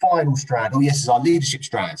final strand, is our leadership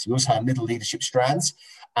strands. We also have middle leadership strands,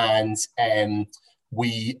 and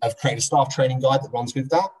we have created a staff training guide that runs with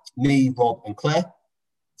that. Me, Rob, and Claire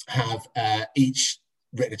have each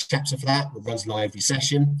written a chapter for that runs live every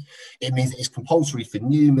session. It means that it's compulsory for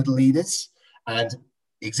new middle leaders, and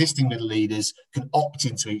existing middle leaders can opt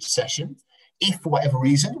into each session. If for whatever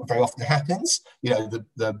reason, what very often happens,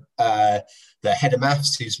 the head of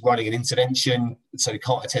maths who's running an intervention, so they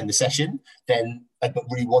can't attend the session, then but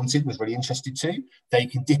really was really interested to, they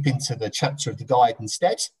can dip into the chapter of the guide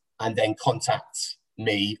instead, and then contact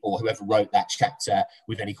me or whoever wrote that chapter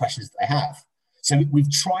with any questions that they have. So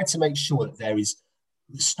we've tried to make sure that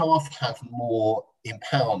the staff have more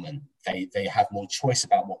empowerment. They have more choice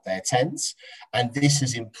about what they attend, and this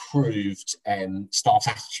has improved staff's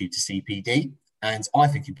attitude to CPD, and I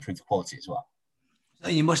think improved the quality as well.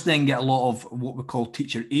 You must then get a lot of what we call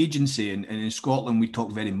teacher agency, and in Scotland we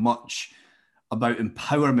talk very much about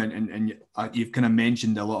empowerment, and you've kind of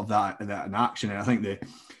mentioned a lot of that in action. And I think the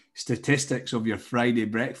statistics of your Friday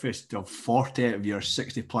breakfast of 40 out of your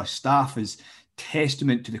 60 plus staff is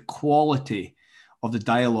testament to the quality of the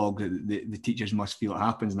dialogue that the teachers must feel it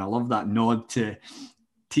happens. And I love that nod to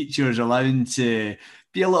teachers allowing to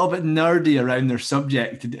be a little bit nerdy around their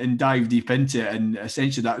subject and dive deep into it. And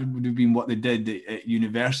essentially that would have been what they did at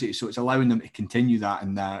university. So it's allowing them to continue that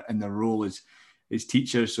in their role as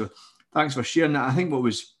teachers. So thanks for sharing that. I think what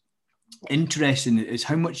was interesting is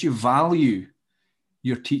how much you value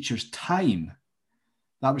your teacher's time.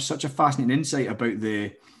 That was such a fascinating insight about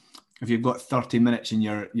if you've got 30 minutes in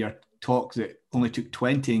your talk that only took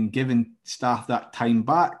 20, and giving staff that time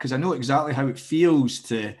back, because I know exactly how it feels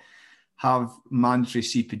to have mandatory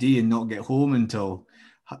CPD and not get home until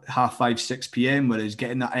 5:30, 6 p.m, whereas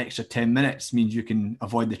getting that extra 10 minutes means you can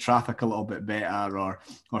avoid the traffic a little bit better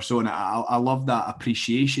or so on. I love that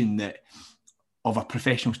appreciation of a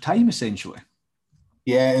professional's time, essentially.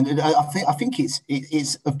 Yeah, and I think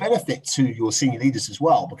it's of benefit to your senior leaders as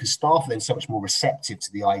well, because staff are then so much more receptive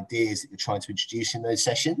to the ideas that you're trying to introduce in those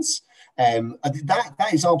sessions. That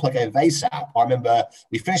example I gave of ASAP, I remember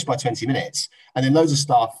we finished by 20 minutes, and then loads of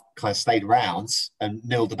staff kind of stayed around and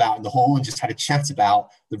milled about in the hall and just had a chat about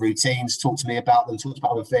the routines, talked to me about them, talked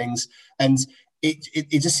about other things, and it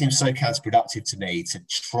just seems so counterproductive to me to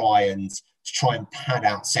try and pad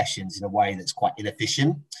out sessions in a way that's quite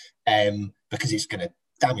inefficient. Because it's going to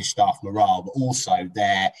damage staff morale, but also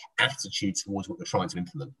their attitude towards what we're trying to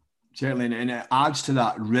implement. Certainly, and it adds to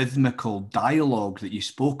that rhythmical dialogue that you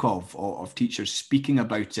spoke of teachers speaking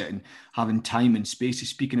about it and having time and space to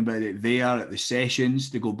speaking about it there at the sessions,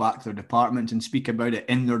 to go back to their departments and speak about it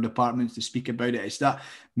in their departments, to speak about it. It's that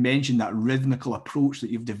rhythmical approach that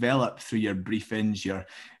you've developed through your briefings, your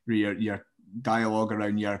dialogue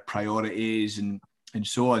around your priorities and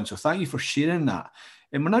so on. So thank you for sharing that.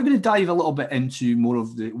 And we're now going to dive a little bit into more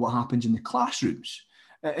of what happens in the classrooms.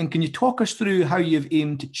 And can you talk us through how you've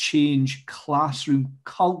aimed to change classroom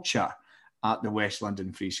culture at the West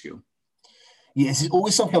London Free School? Yes, it's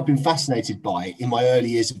always something I've been fascinated by in my early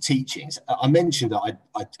years of teaching. I mentioned that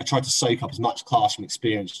I tried to soak up as much classroom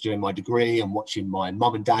experience during my degree and watching my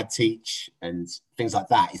mum and dad teach and things like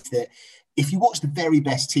that. Is that if you watch the very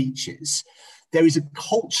best teachers, there is a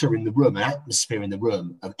culture in the room, an atmosphere in the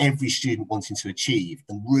room of every student wanting to achieve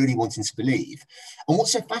and really wanting to believe. And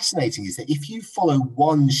what's so fascinating is that if you follow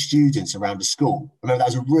one student around a school, I remember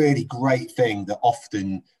that was a really great thing that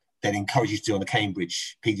often they'd encourage you to do on the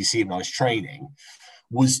Cambridge PGC when I was training,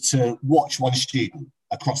 was to watch one student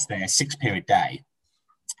across their 6-period day.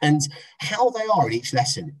 And how they are in each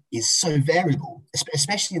lesson is so variable,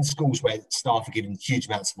 especially in schools where staff are given huge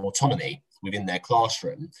amounts of autonomy within their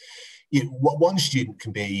classroom. What one student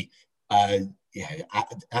can be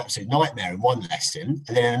absolute nightmare in one lesson,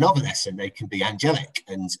 and then in another lesson they can be angelic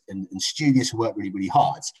and studious and work really, really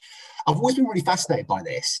hard. I've always been really fascinated by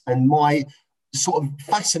this, and my sort of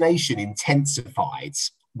fascination intensified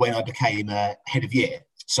when I became head of year.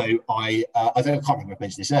 So I can't remember if I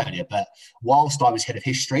mentioned this earlier, but whilst I was head of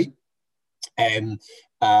history,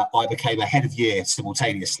 I became a head of year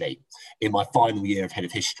simultaneously in my final year of head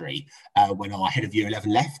of history when our head of year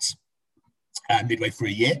 11 left. Midway through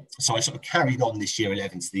a year. So I sort of carried on this year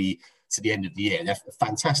 11 to the end of the year. They're a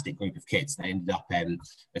fantastic group of kids. They ended up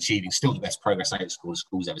achieving still the best progress rate the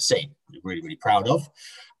school's ever seen. We're really, really proud of.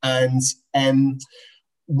 And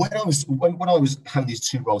when I was having these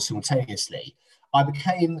two roles simultaneously, I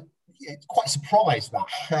became quite surprised about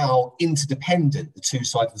how interdependent the two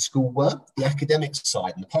sides of the school were, the academic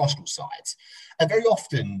side and the pastoral side. And very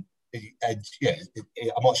often, I'm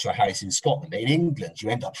not sure how it's in Scotland, but in England, you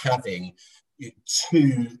end up having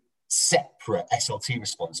two separate SLT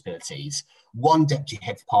responsibilities. one deputy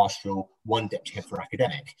head for pastoral, one deputy head for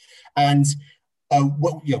academic. And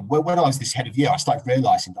when I was this head of year, I started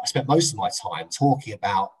realising that I spent most of my time talking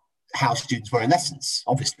about how students were in lessons,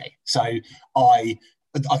 obviously. So I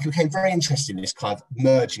became very interested in this kind of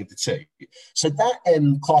merging of the two. So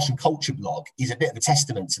that classroom culture blog is a bit of a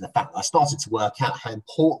testament to the fact that I started to work out how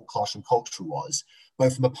important classroom culture was,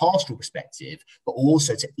 both from a pastoral perspective, but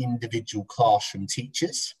also to individual classroom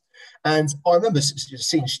teachers. And I remember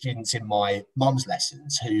seeing students in my mum's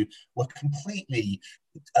lessons who were completely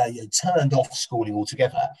turned off schooling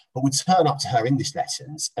altogether, but would turn up to her English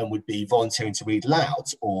lessons and would be volunteering to read aloud,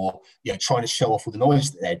 or trying to show off all the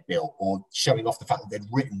knowledge that they'd built, or showing off the fact that they'd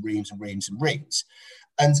written reams and reams and reams.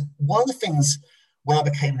 And one of the things when I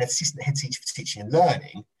became an assistant head teacher for teaching and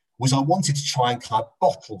learning was I wanted to try and kind of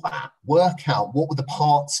bottle that, work out what were the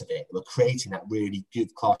parts of it that were creating that really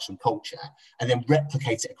good classroom culture, and then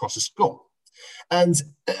replicate it across a school. And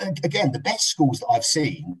again, the best schools that I've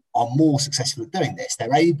seen are more successful at doing this.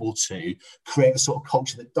 They're able to create a sort of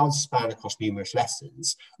culture that does span across numerous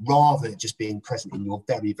lessons, rather than just being present in your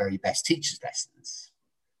very, very best teachers' lessons.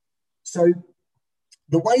 So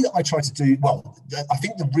the way that I try to do, I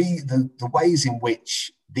think the ways in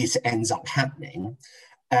which this ends up happening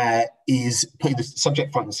is putting the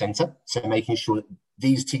subject front and centre. So making sure that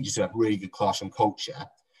these teachers who have really good classroom culture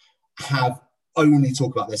only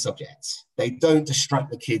talk about their subjects. They don't distract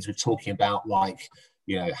the kids with talking about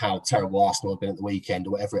how terrible Arsenal have been at the weekend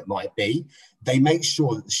or whatever it might be. They make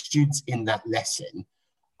sure that the students in that lesson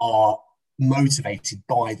are motivated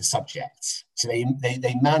by the subject. So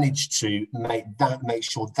they manage to make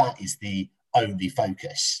sure that is the only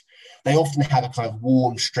focus. They often have a kind of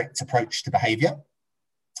warm, strict approach to behaviour.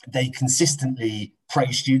 They consistently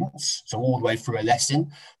praise students. So all the way through a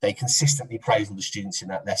lesson, they consistently praise all the students in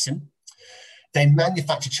that lesson. They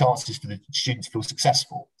manufacture chances for the students to feel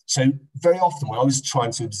successful. So very often when I was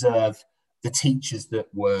trying to observe the teachers that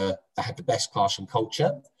had the best classroom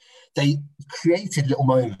culture, they created little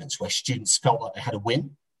moments where students felt like they had a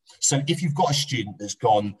win. So if you've got a student that's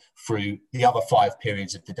gone through the other 5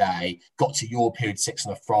 periods of the day, got to your period 6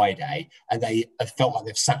 on a Friday, and they have felt like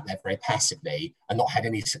they've sat there very passively and not had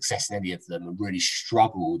any success in any of them and really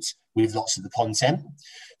struggled with lots of the content,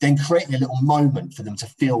 then creating a little moment for them to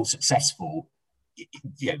feel successful,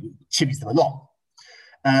 chivvies them along.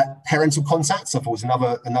 Parental contacts, I thought, was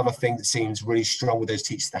another thing that seems really strong with those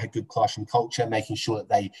teachers that had good classroom culture, making sure that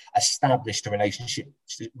they established a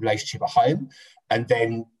relationship at home. And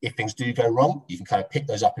then if things do go wrong, you can kind of pick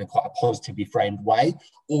those up in quite a positively framed way,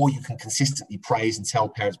 or you can consistently praise and tell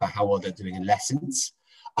parents about how well they're doing in lessons.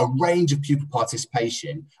 A range of pupil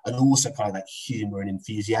participation, and also kind of that humour and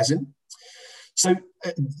enthusiasm. So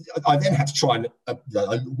I then had to try and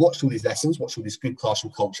I watched all these lessons, watched all this good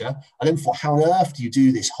classroom culture, and then thought, how on earth do you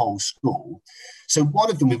do this whole school? So one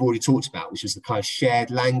of them we've already talked about, which was the kind of shared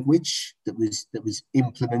language that was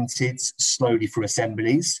implemented slowly through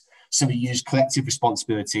assemblies. So we used collective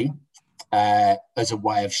responsibility as a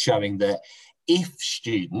way of showing that if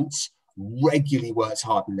students regularly worked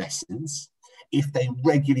hard in lessons, if they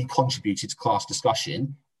regularly contributed to class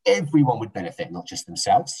discussion, everyone would benefit, not just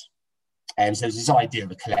themselves. So there's this idea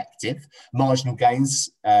of a collective. Marginal gains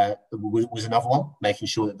was another one, making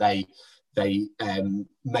sure that they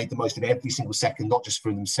made the most of every single second, not just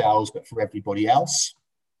for themselves, but for everybody else.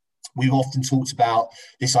 We've often talked about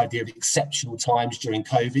this idea of exceptional times during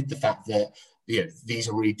COVID, the fact that these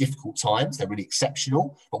are really difficult times, they're really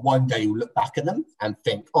exceptional, but one day you'll look back at them and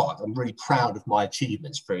think, I'm really proud of my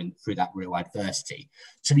achievements through that real adversity.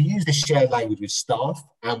 So we use this shared language with staff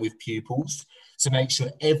and with pupils to make sure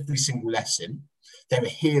that every single lesson, they were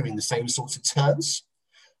hearing the same sorts of terms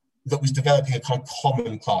that was developing a kind of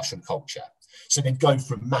common classroom culture. So they'd go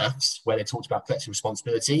from maths, where they talked about collective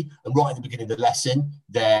responsibility, and right at the beginning of the lesson,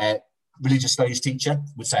 their religious studies teacher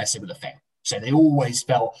would say a similar thing. So they always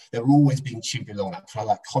felt they were always being tuned along. That kind of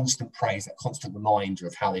like constant praise, that constant reminder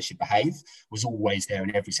of how they should behave was always there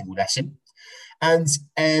in every single lesson. And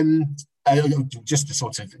just to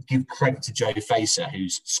sort of give credit to Jo Facer,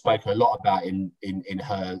 who's spoken a lot about in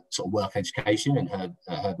her sort of work education, in her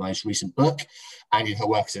most recent book, and in her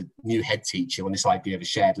work as a new head teacher on this idea of a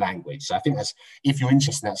shared language. So I think that's, if you're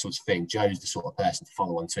interested in that sort of thing, Jo's the sort of person to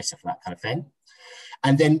follow on Twitter for that kind of thing.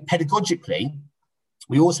 And then pedagogically,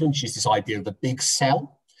 we also introduced this idea of a big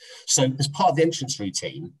cell. So as part of the entrance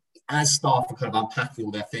routine, as staff are kind of unpacking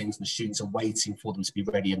all their things and the students are waiting for them to be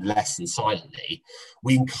ready in the lesson silently,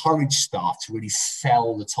 we encourage staff to really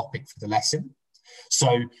sell the topic for the lesson.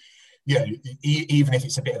 So you know, even if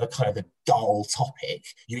it's a bit of a kind of a dull topic,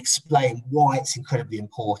 you explain why it's incredibly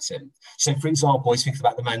important. So, for example, I always think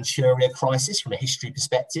about the Manchuria crisis from a history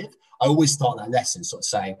perspective. I always start that lesson sort of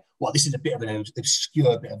saying, well, this is a bit of an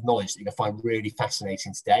obscure bit of knowledge that you're going to find really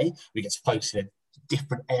fascinating today. We get to focus in a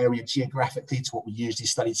different area geographically to what we usually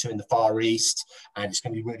study to in the Far East, and it's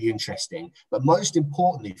going to be really interesting. But most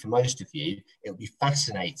importantly, for most of you, it'll be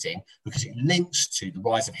fascinating because it links to the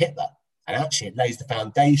rise of Hitler. And actually, it lays the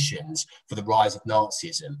foundations for the rise of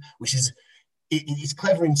Nazism, which is it's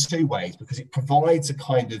clever in two ways, because it provides a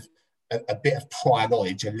kind of a bit of prior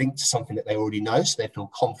knowledge, a link to something that they already know, so they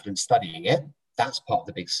feel confident studying it. That's part of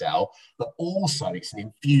the big sell. But also, it's an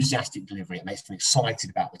enthusiastic delivery. It makes them excited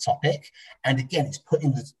about the topic. And again, it's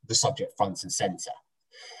putting the subject front and centre.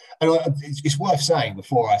 And it's worth saying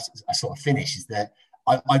before I sort of finish is that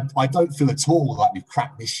I don't feel at all like we've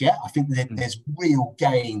cracked this yet. I think that there's real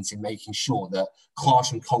gains in making sure that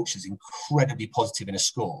classroom culture is incredibly positive in a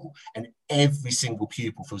school, and every single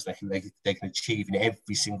pupil feels they can achieve in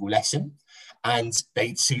every single lesson, and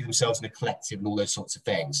they see themselves in a collective and all those sorts of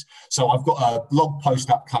things. So I've got a blog post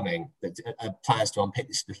upcoming that plans to unpick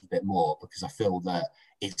this a little bit more, because I feel that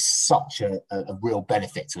it's such a real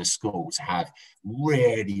benefit to a school to have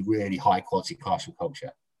really, really high quality classroom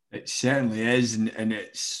culture. It certainly is, and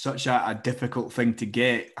it's such a difficult thing to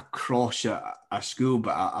get across a school,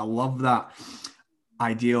 but I love that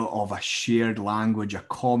idea of a shared language, a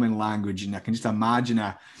common language, and I can just imagine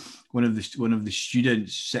one of the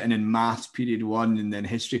students sitting in maths period 1 and then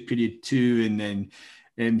history period 2 and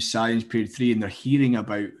then science period 3, and they're hearing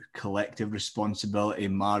about collective responsibility,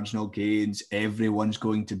 marginal gains, everyone's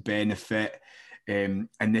going to benefit. And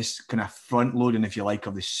this kind of front loading, if you like,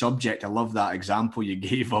 of the subject. I love that example you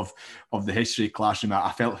gave of the history classroom.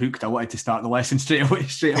 I felt hooked. I wanted to start the lesson straight away.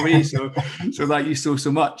 So thank you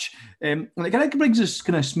so much. And it kind of brings us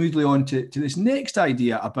kind of smoothly on to this next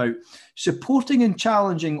idea about supporting and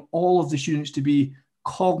challenging all of the students to be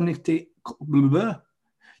cognitively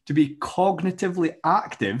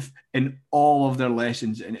active in all of their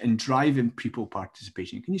lessons and driving pupil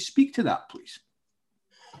participation. Can you speak to that, please?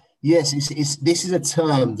 Yes, this is a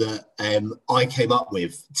term that I came up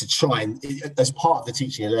with to try and, as part of the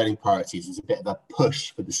teaching and learning priorities, is a bit of a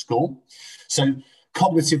push for the school. So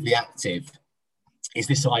cognitively active is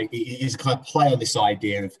a kind of play on this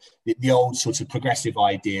idea of the old sort of progressive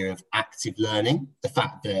idea of active learning, the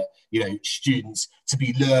fact that, you know, students to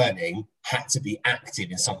be learning had to be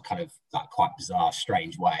active in some kind of like quite bizarre,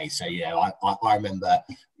 strange way. So, you know, I remember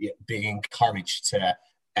being encouraged to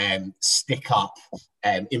stick up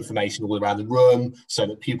information all around the room so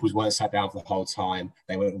that pupils weren't sat down for the whole time.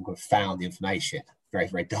 They weren't going to found the information. Very,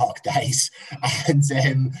 very dark days. And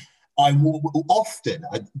I will often,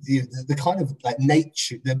 the kind of like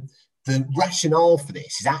nature, the rationale for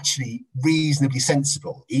this is actually reasonably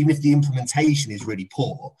sensible, even if the implementation is really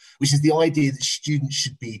poor, which is the idea that students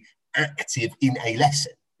should be active in a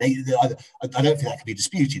lesson. I don't think that can be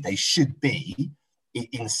disputed. They should be,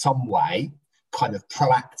 in some way, kind of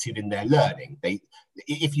proactive in their learning.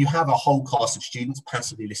 If you have a whole class of students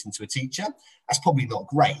passively listen to a teacher, that's probably not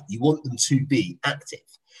great. You want them to be active.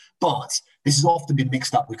 But this has often been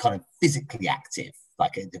mixed up with kind of physically active,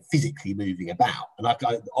 like physically moving about. And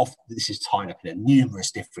often this is tied up in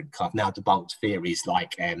numerous different kind of now debunked theories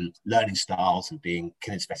like learning styles and being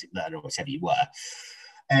kinesthetic learner or whatever you were.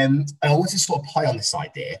 And I wanted to sort of play on this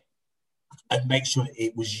idea and make sure that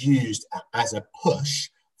it was used as a push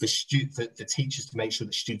for teachers to make sure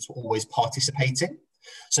that students were always participating.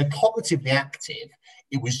 So cognitively active,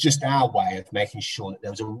 it was just our way of making sure that there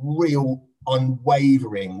was a real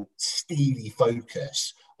unwavering, steely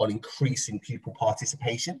focus on increasing pupil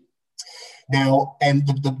participation. Now,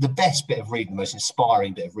 the best bit of reading, the most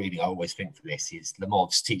inspiring bit of reading I always think for this is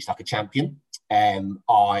Lamont's Teach Like a Champion. And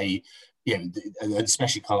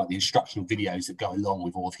especially kind of like the instructional videos that go along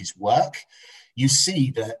with all of his work, you see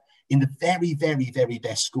that in the very, very, very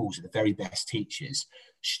best schools and the very best teachers,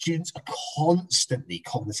 students are constantly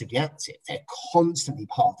cognitively active. They're constantly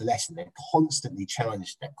part of the lesson. They're constantly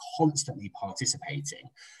challenged. They're constantly participating.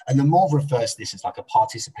 And the MOV refers to this as like a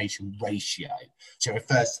participation ratio. So it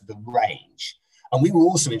refers to the range. And we were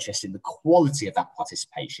also interested in the quality of that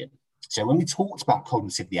participation. So when we talked about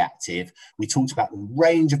cognitively active, we talked about the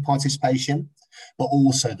range of participation, but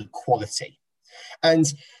also the quality. And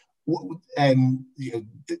you and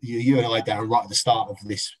I, Darren, right at the start of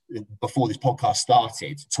this, before this podcast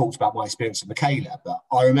started, talked about my experience at Michaela. But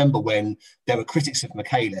I remember when there were critics of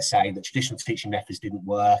Michaela saying that traditional teaching methods didn't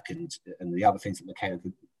work and the other things that Michaela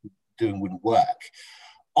was doing wouldn't work.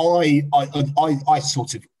 I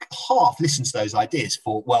sort of half listened to those ideas,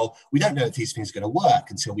 thought, well, we don't know if these things are going to work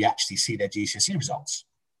until we actually see their GCSE results.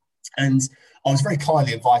 And I was very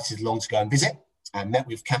kindly invited along to go and visit, and met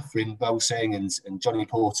with Catherine Belsing and Johnny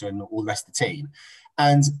Porter and all the rest of the team.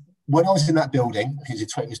 And when I was in that building, I think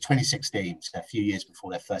it was 2016, so a few years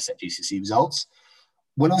before their first set GCSE results,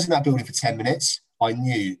 when I was in that building for 10 minutes, I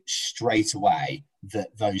knew straight away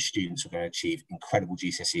that those students were going to achieve incredible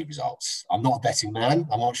GCSE results. I'm not a betting man.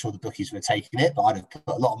 I'm not sure the bookies were taking it, but I'd have put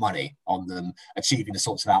a lot of money on them achieving the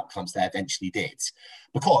sorts of outcomes they eventually did,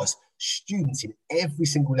 because students in every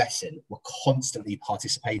single lesson were constantly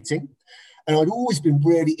participating. And I'd always been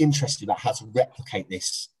really interested about how to replicate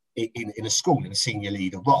this in a school, in a senior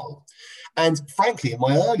leader role. And frankly, in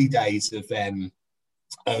my early days of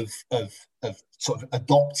sort of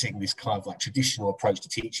adopting this kind of like traditional approach to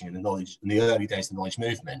teaching in the early days of the knowledge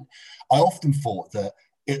movement, I often thought that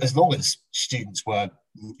as long as students were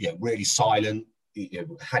really silent,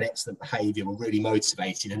 had excellent behaviour, were really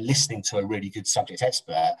motivated and listening to a really good subject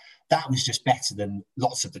expert, that was just better than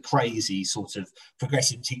lots of the crazy sort of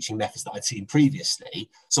progressive teaching methods that I'd seen previously.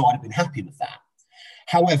 So I'd have been happy with that.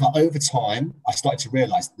 However, over time, I started to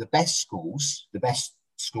realise that the best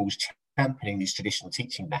schools championing these traditional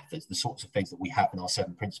teaching methods, the sorts of things that we have in our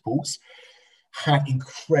 7 principles, had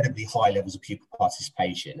incredibly high levels of pupil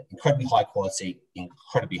participation, incredibly high quality,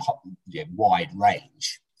 incredibly wide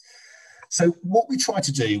range. So what we tried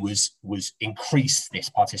to do was increase this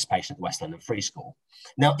participation at the West London Free School.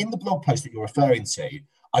 Now, in the blog post that you're referring to,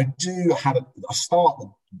 I do have a start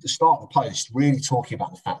the post really talking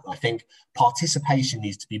about the fact that I think participation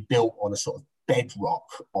needs to be built on a sort of bedrock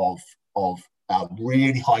of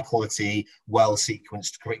really high quality, well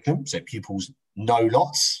sequenced curriculum. So pupils know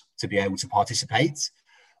lots to be able to participate,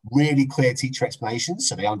 really clear teacher explanations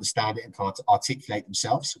so they understand it and can articulate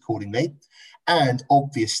themselves accordingly. And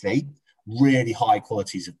obviously, really high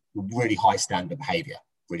qualities of really high standard behaviour,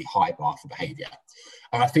 really high bar for behaviour.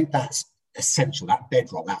 And I think that's essential, that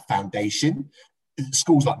bedrock, that foundation,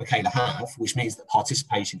 schools like Michaela have, which means that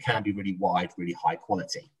participation can be really wide, really high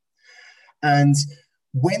quality. And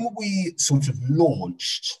when we sort of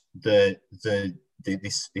launched this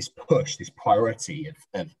push, this priority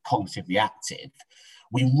of cognitively active,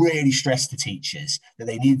 we really stressed to teachers that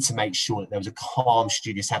they needed to make sure that there was a calm,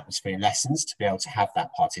 studious atmosphere in lessons to be able to have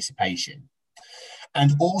that participation.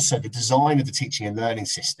 And also the design of the teaching and learning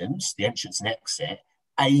systems, the entrance and exit,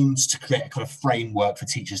 aims to create a kind of framework for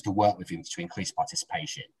teachers to work within to increase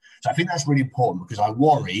participation. So I think that's really important, because I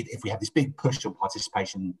worried if we have this big push on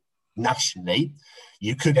participation nationally,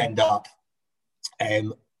 you could end up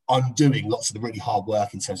undoing lots of the really hard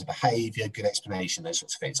work in terms of behaviour, good explanation, those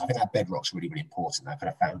sorts of things. I think that bedrock's really, really important, that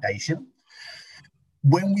kind of foundation.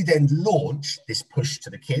 When we then launched this push to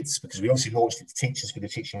the kids, because we obviously launched it to teachers for the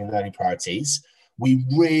teaching and learning priorities, we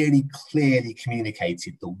really clearly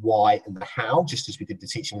communicated the why and the how, just as we did the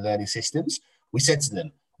teaching and learning systems. We said to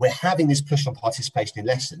them, we're having this push on participation in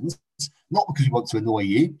lessons, not because we want to annoy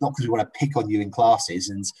you, not because we want to pick on you in classes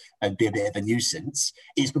and be a bit of a nuisance.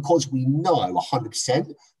 It's because we know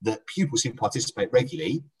 100% that pupils who participate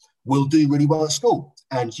regularly will do really well at school.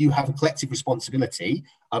 And you have a collective responsibility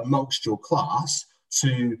amongst your class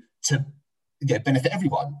to benefit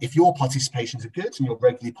everyone. If your participations are good and you're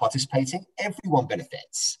regularly participating, everyone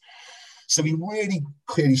benefits. So we really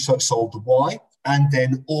clearly solved the why, and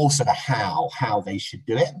then also the how they should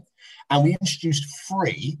do it. And we introduced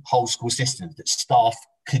 3 whole school systems that staff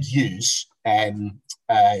could use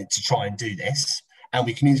to try and do this. And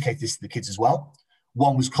we communicated this to the kids as well.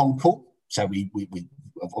 One was cold call. So we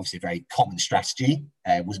obviously a very common strategy,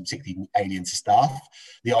 wasn't particularly alien to staff.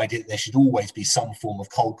 The idea that there should always be some form of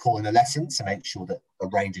cold call in a lesson to make sure that a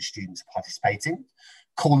range of students are participating.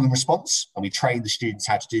 Call and response, and we trained the students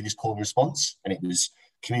how to do this call and response, and it was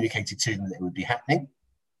communicated to them that it would be happening.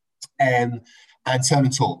 And turn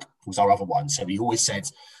and talk was our other one. So we said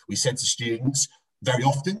to students, very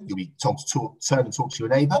often you'll be told to turn and talk to your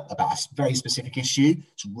neighbour about a very specific issue.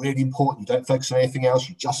 It's really important. You don't focus on anything else.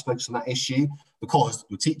 You just focus on that issue, because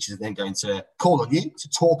your teachers are then going to call on you to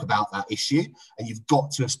talk about that issue, and you've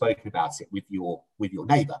got to have spoken about it with your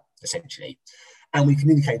neighbour, essentially. And we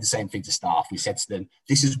communicated the same thing to staff. We said to them,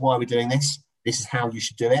 this is why we're doing this. This is how you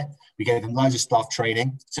should do it. We gave them loads of staff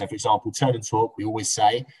training. So, for example, turn and talk, we always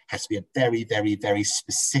say, has to be a very, very, very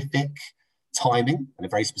specific timing and a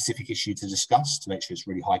very specific issue to discuss to make sure it's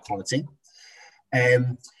really high quality.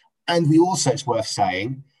 And we also, it's worth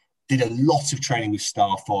saying, did a lot of training with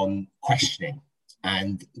staff on questioning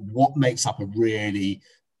and what makes up a really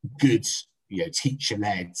good,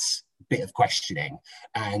 teacher-led bit of questioning,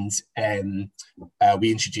 and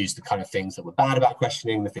we introduced the kind of things that were bad about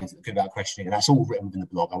questioning, the things that were good about questioning, and that's all written within the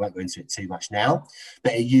blog. I won't go into it too much now,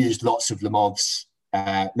 but it used lots of Lemov's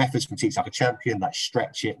methods from Teach Like a Champion, like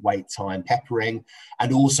stretch it, wait time, peppering,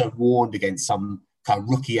 and also warned against some kind of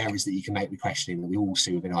rookie errors that you can make with questioning that we all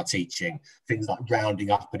see within our teaching, things like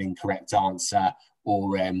rounding up an incorrect answer,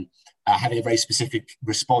 or having a very specific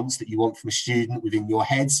response that you want from a student within your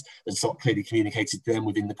heads that's not clearly communicated to them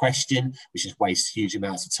within the question, which just wastes huge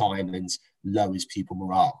amounts of time and lowers pupil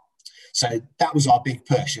morale. So that was our big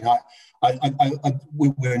push. And we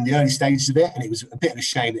were in the early stages of it, and it was a bit of a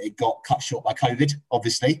shame that it got cut short by COVID,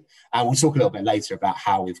 obviously. And we'll talk a little bit later about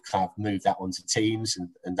how we've kind of moved that onto Teams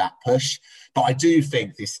and that push. But I do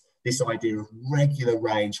think this idea of regular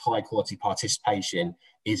range, high quality participation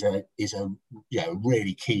is a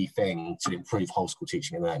really key thing to improve whole school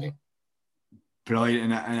teaching and learning.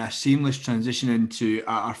 Brilliant, and a seamless transition into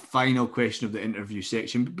our final question of the interview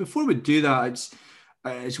section. But before we do that,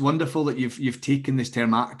 it's wonderful that you've taken this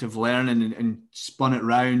term active learning and spun it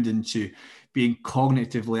round into being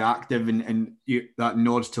cognitively active, and that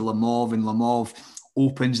nods to Lemov, and Lemov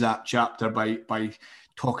opens that chapter by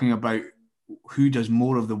talking about who does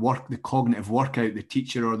more of the work, the cognitive workout, the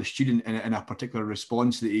teacher or the student in a particular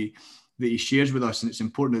response that he shares with us. And it's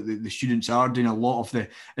important that the students are doing a lot of the,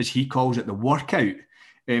 as he calls it, the workout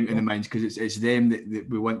in the minds, because it's them that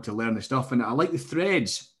we want to learn the stuff. And I like the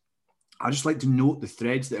threads. I just like to note the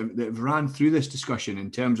threads that have ran through this discussion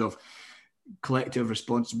in terms of collective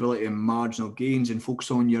responsibility and marginal gains, and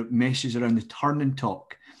focus on your messages around the turn and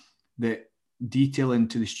talk, that detailing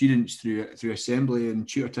to the students through assembly and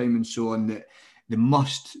tutor time and so on, that they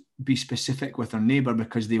must be specific with their neighbour,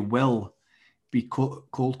 because they will be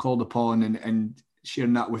called upon, and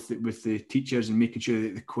sharing that with the teachers, and making sure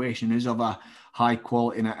that the question is of a high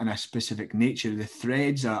quality and a specific nature. The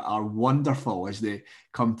threads are wonderful as they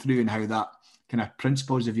come through, and how that kind of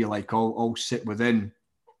principles, if you like, all sit within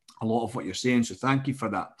a lot of what you're saying. So thank you for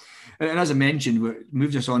that. And as I mentioned, we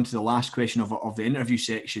moved us on to the last question of the interview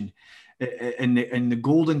section, in the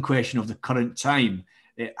golden question of the current time.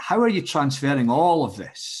 How are you transferring all of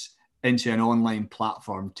this into an online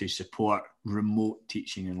platform to support remote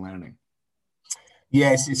teaching and learning?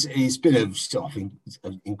 Yes, it's been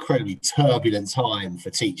an incredibly turbulent time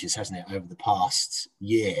for teachers, hasn't it, over the past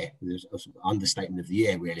year? There's an understatement of the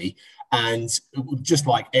year, really. And just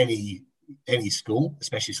like any school,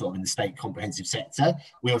 especially sort of in the state comprehensive sector,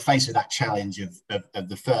 we were faced with that challenge of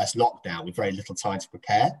the first lockdown with very little time to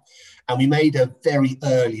prepare. And we made a very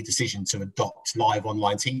early decision to adopt live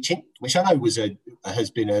online teaching, which I know has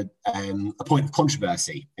been a point of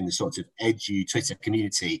controversy in the sort of edu Twitter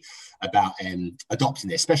community about adopting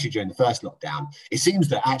this, especially during the first lockdown. It seems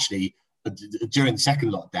that actually during the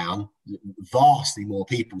second lockdown, vastly more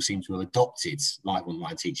people seem to have adopted live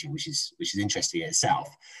online teaching, which is interesting in itself.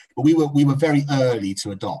 But we were very early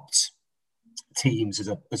to adopt Teams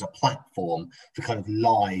as a platform for kind of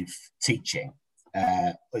live teaching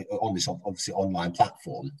on this obviously online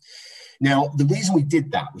platform. Now, the reason we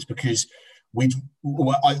did that was because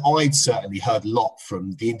I'd certainly heard a lot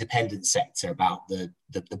from the independent sector about the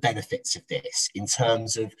benefits of this, in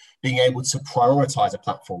terms of being able to prioritize a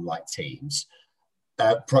platform like Teams,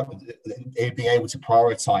 being able to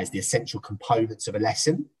prioritize the essential components of a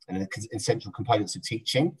lesson and the essential components of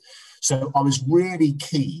teaching. So I was really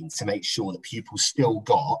keen to make sure that pupils still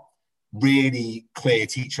got really clear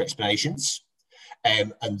teacher explanations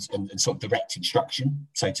and sort of direct instruction,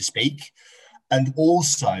 so to speak. And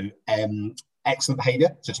also excellent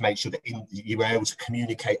behaviour, so to make sure that you were able to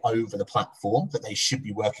communicate over the platform that they should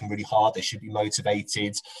be working really hard, they should be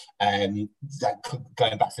motivated, that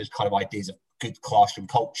going back to those kind of ideas of good classroom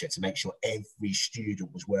culture, to make sure every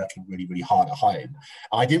student was working really, really hard at home.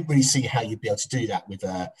 I didn't really see how you'd be able to do that with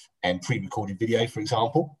a pre-recorded video, for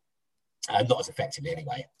example, not as effectively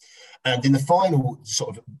anyway. And then the final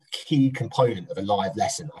sort of key component of a live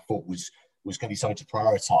lesson I thought was going to be something to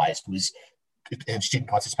prioritise was student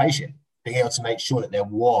participation, being able to make sure that there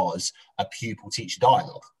was a pupil-teacher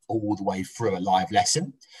dialogue all the way through a live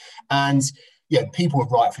lesson. And yeah, people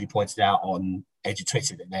have rightfully pointed out on Edu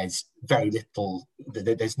Twitter that there's very little,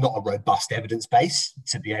 there's not a robust evidence base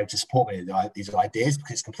to be able to support many of these ideas,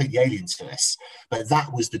 because it's completely alien to us. But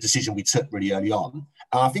that was the decision we took really early on.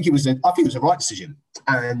 I think it was a right decision,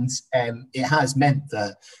 and it has meant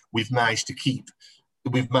that we've managed to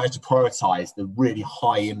prioritise the really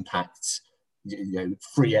high impact,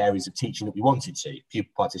 three areas of teaching that we wanted to: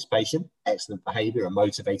 pupil participation, excellent behaviour and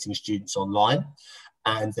motivating students online,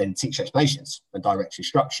 and then teacher explanations and direct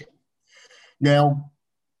instruction. Now,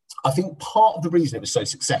 I think part of the reason it was so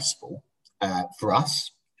successful for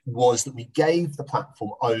us was that we gave the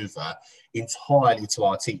platform over entirely to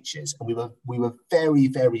our teachers, and we were very,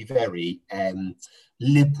 very, very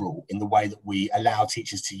liberal in the way that we allow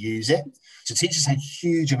teachers to use it. So teachers had a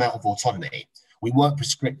huge amount of autonomy. We weren't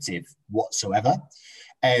prescriptive whatsoever.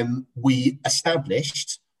 We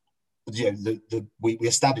established, we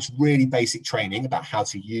established really basic training about how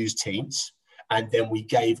to use Teams, and then we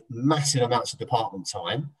gave massive amounts of department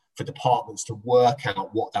time for departments to work out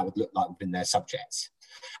what that would look like within their subjects.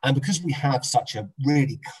 And because we have such a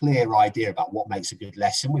really clear idea about what makes a good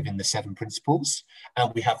lesson within the 7 principles,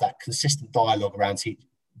 and we have that consistent dialogue around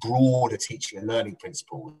broader teaching and learning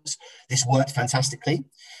principles, this worked fantastically,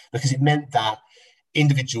 because it meant that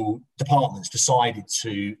individual departments decided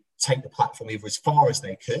to take the platform either as far as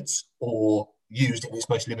they could or used it in its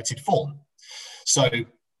most limited form. So,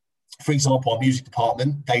 for example, our music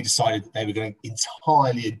department, they decided that they were going to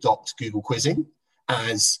entirely adopt Google Quizzing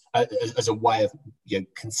as a way of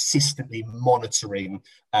consistently monitoring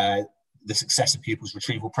the success of pupils'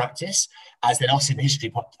 retrieval practice. As then us in the history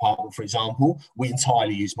department, for example, we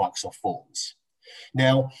entirely use Microsoft Forms.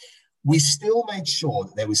 Now, we still made sure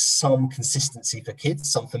that there was some consistency for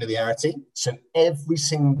kids, some familiarity. So every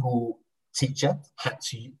single teacher had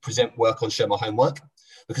to present work on Show My Homework,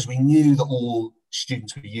 because we knew that all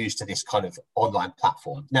students were used to this kind of online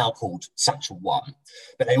platform, now called Satchel One.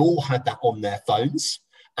 But they all had that on their phones,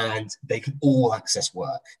 and they could all access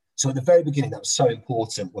work. So at the very beginning, that was so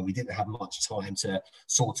important when we didn't have much time to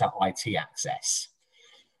sort out IT access.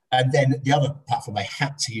 And then the other platform they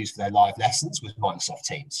had to use for their live lessons was Microsoft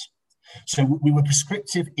Teams. So we were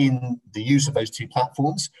prescriptive in the use of those 2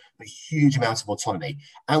 platforms, but huge amounts of autonomy.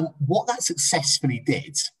 And what that successfully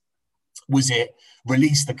did was it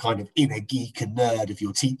released the kind of inner geek and nerd of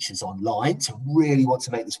your teachers online to really want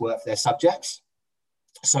to make this work for their subjects.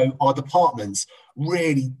 So our departments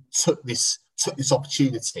really took this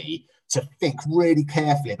opportunity to think really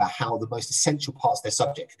carefully about how the most essential parts of their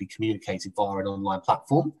subject could be communicated via an online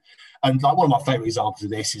platform. And like one of my favorite examples of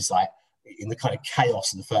this is like, in the kind of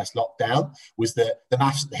chaos of the first lockdown, was that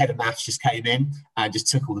the head of maths just came in and just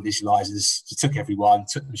took all the visualizers, just took everyone,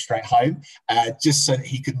 took them straight home, just so that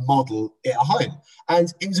he could model it at home.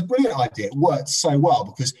 And it was a brilliant idea. It worked so well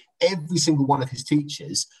because every single one of his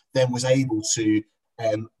teachers then was able to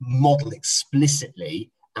model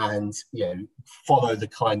explicitly and follow the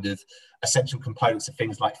kind of essential components of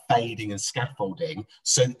things like fading and scaffolding,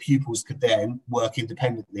 so that pupils could then work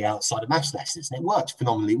independently outside of maths lessons. And it worked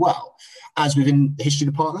phenomenally well. As within the history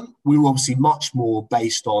department, we were obviously much more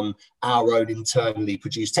based on our own internally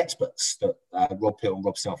produced textbooks that Rob Hill and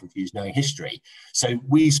Rob Selfridge used, knowing history. So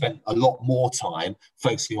we spent a lot more time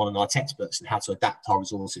focusing on our textbooks and how to adapt our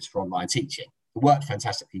resources for online teaching. It worked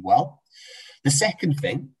fantastically well. The second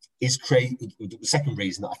thing is the second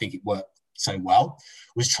reason that I think it worked so well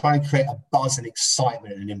was trying to create a buzz and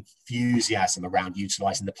excitement and enthusiasm around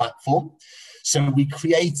utilising the platform. So we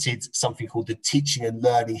created something called the Teaching and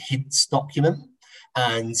Learning Hints document.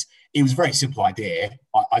 And it was a very simple idea.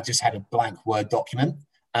 I just had a blank Word document,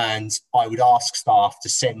 and I would ask staff to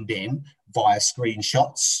send in via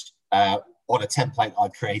screenshots on a template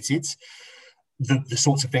I'd created the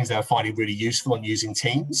sorts of things they were finding really useful on using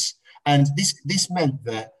Teams. And this meant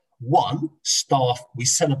that, one, we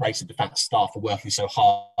celebrated the fact staff are working so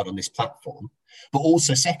hard on this platform, but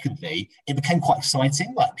also secondly, it became quite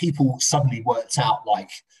exciting. Like, people suddenly worked out,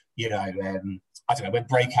 like, I don't know, when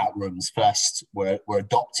breakout rooms first were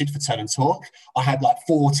adopted for Turn and Talk, I had like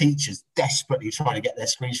 4 teachers desperately trying to get their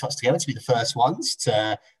screenshots together to be the first ones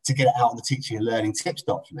to get it out on the Teaching and Learning Tips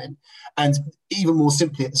document. And even more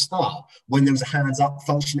simply at the start, when there was a hands up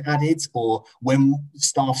function added, or when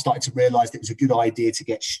staff started to realise that it was a good idea to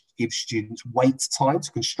give students wait time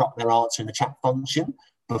to construct their answer in the chat function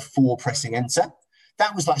before pressing enter.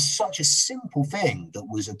 That was like such a simple thing that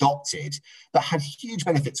was adopted, but had huge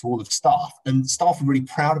benefit to all of the staff, and staff were really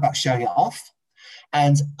proud about showing it off.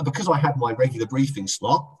 And because I had my regular briefing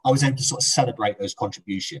slot, I was able to sort of celebrate those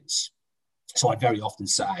contributions. So I'd very often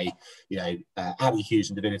say, Abby Hughes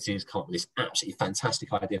and Divinity has come up with this absolutely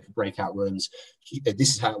fantastic idea for breakout rooms.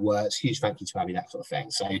 This is how it works. Huge thank you to Abby, that sort of thing.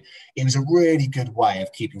 So it was a really good way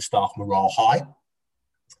of keeping staff morale high.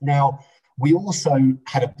 Now, we also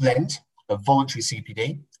had a blend of voluntary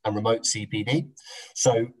CPD and remote CPD.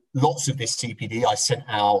 So lots of this CPD I sent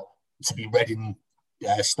out to be read in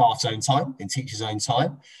staff's own time, in teachers' own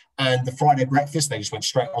time. And the Friday breakfast, they just went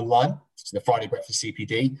straight online. So the Friday breakfast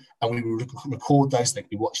CPD, and we would record those, they could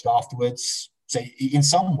be watched afterwards. So in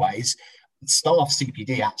some ways, staff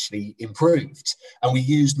CPD actually improved. And we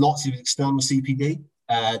used lots of external CPD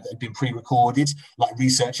that had been pre-recorded, like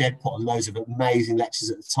Research Ed put on loads of amazing lectures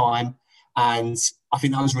at the time. And I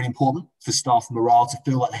think that was really important for staff morale to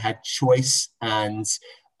feel like they had choice and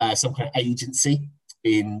some kind of agency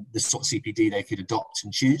in the sort of CPD they could adopt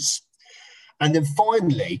and choose. And then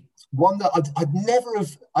finally, one that I'd never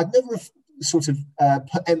have sort of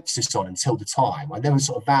put emphasis on until the time, I never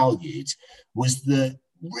sort of valued, was the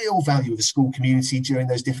real value of the school community during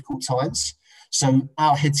those difficult times. So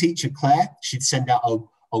our head teacher, Claire, she'd send out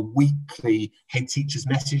a weekly head teacher's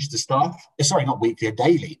message to staff. Sorry, not weekly, a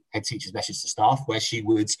daily head teacher's message to staff, where she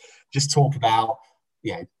would just talk about,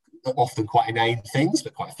 often quite inane things,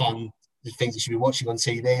 but quite fun, the things that she'd been watching on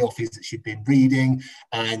TV or things that she'd been reading,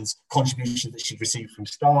 and contributions that she'd received from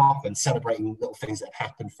staff, and celebrating little things that had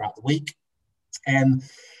happened throughout the week. And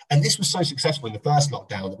this was so successful in the first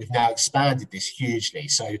lockdown that we've now expanded this hugely.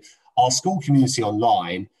 So our school community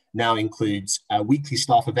online now includes weekly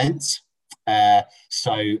staff events. What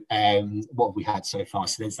have we had so far?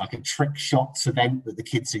 So there's like a trick shots event that the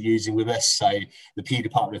kids are using with us. So the PE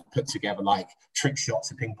department have put together like trick shots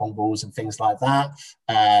and ping pong balls and things like that.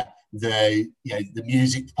 The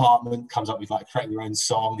music department comes up with like creating their own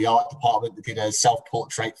song. The art department that did a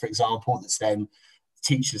self-portrait, for example, that's then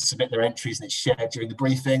teachers submit their entries and it's shared during the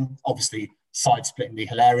briefing. Obviously, side-splittingly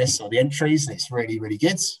hilarious are the entries, and it's really, really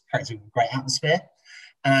good. Creates a great atmosphere.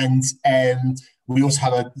 And we also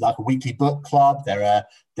have a weekly book club. There's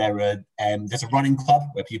a running club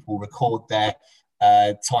where people record their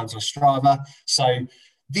times on Strava. So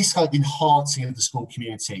this kind of enhancing of the school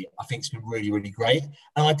community, I think, has been really, really great.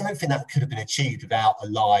 And I don't think that could have been achieved without a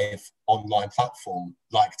live online platform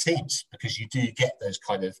like Teams, because you do get those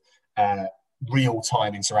kind of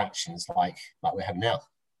real-time interactions like we're having now.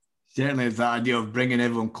 Certainly, that idea of bringing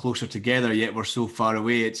everyone closer together, yet we're so far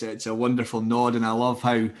away. It's a wonderful nod, and I love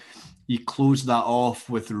how you close that off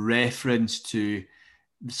with reference to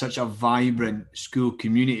such a vibrant school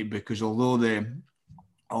community, because although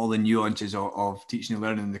all the nuances of teaching and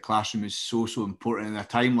learning in the classroom is so important in a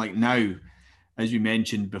time like now, as we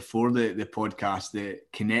mentioned before the podcast, the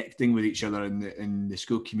connecting with each other in the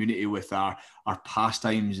school community with our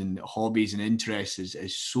pastimes and hobbies and interests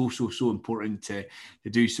is so important to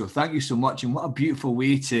do. So thank you so much, and what a beautiful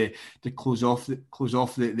way to close off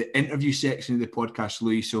the interview section of the podcast,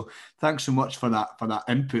 Louis. So thanks so much for that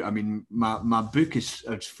input. I mean, my book is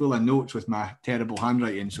full of notes with my terrible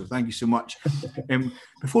handwriting, so thank you so much.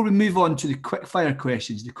 Before we move on to the quick fire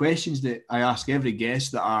questions, the questions that I ask every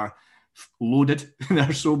guest that are loaded,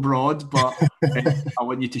 they're so broad, but I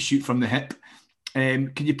want you to shoot from the hip.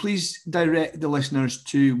 Can you please direct the listeners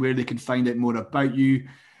to where they can find out more about you,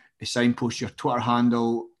 signpost your Twitter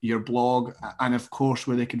handle, your blog, and of course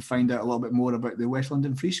where they can find out a little bit more about the West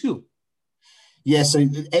London Free School? Yeah, so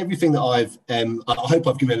everything that I hope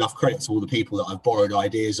I've given enough credit to all the people that I've borrowed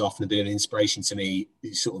ideas off and have been an inspiration to me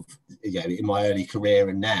sort of, in my early career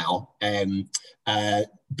and now.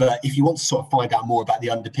 But if you want to sort of find out more about the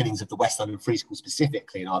underpinnings of the West London Free School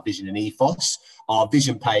specifically and our vision and ethos, our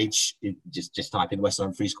vision page, just type in West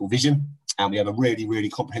London Free School vision, and we have a really, really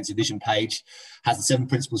comprehensive vision page, has the 7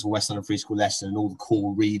 principles for West London Free School lesson and all the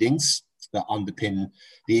core readings that underpin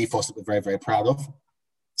the ethos that we're very, very proud of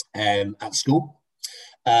at school.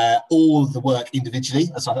 All the work individually,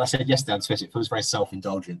 as I said yesterday on Twitter, it feels very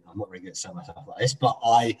self-indulgent. I'm not really going to sell myself like this, but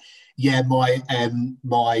my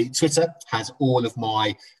Twitter has all of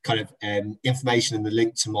my kind of information and the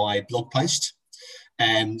link to my blog post.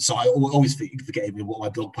 So I always forget even what my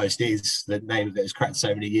blog post is. The name of it was created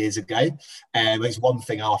so many years ago. It's one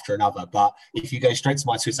thing after another. But if you go straight to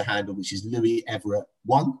my Twitter handle, which is Louis Everett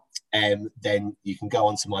 1, then you can go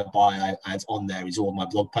onto my bio, and on there is all my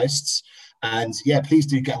blog posts. And yeah, please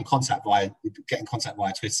do get in contact via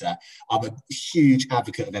Twitter. I'm a huge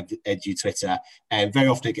advocate of Edu Twitter, and very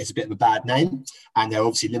often it gets a bit of a bad name, and there are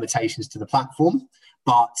obviously limitations to the platform,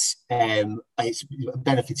 but it's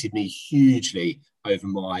benefited me hugely over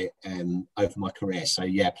my career. So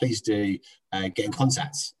yeah, please do get in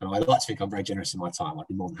contact. And I'd like to think I'm very generous in my time. I'd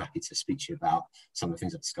be more than happy to speak to you about some of the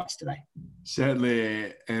things I've discussed today.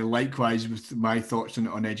 Certainly, likewise with my thoughts on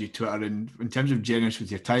Edu Twitter. And in terms of generous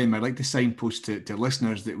with your time, I'd like to signpost to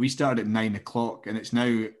listeners that we started at 9 o'clock and it's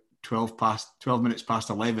now 12 minutes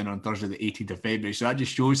past 11 on Thursday the 18th of February. So that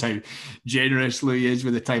just shows how generous Louis is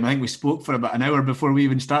with the time. I think we spoke for about an hour before we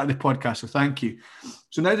even started the podcast, so thank you.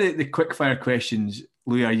 So now the quick fire questions.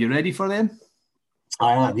 Louis, are you ready for them?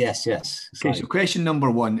 I am, yes. Okay, so question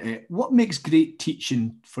number 1. What makes great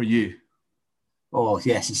teaching for you? Oh,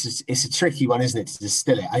 yes, it's a tricky one, isn't it, to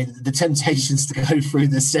distill it? The temptations to go through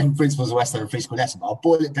the 7 principles of West London Free School lesson, but I'll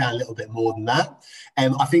boil it down a little bit more than that.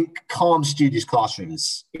 I think calm, studious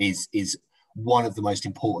classrooms is one of the most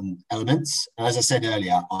important elements. And as I said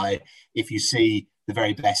earlier, if you see the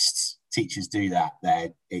very best teachers do that.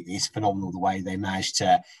 It's phenomenal the way they manage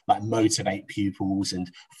to like motivate pupils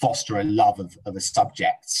and foster a love of a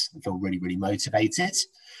subject and feel really, really motivated.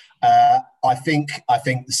 I think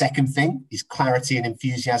the second thing is clarity and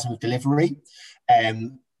enthusiasm of delivery.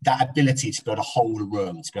 That ability to be able to hold a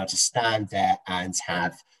room, to be able to stand there and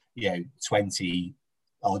have 20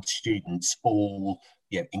 odd students all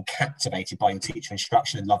encapsulated by your teacher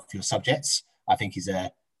instruction and love for your subjects, I think is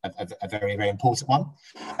a very, very important one.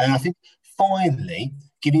 And I think finally,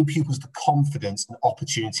 giving pupils the confidence and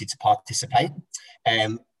opportunity to participate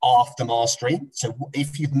after mastery. So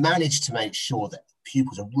if you've managed to make sure that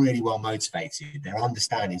pupils are really well motivated, their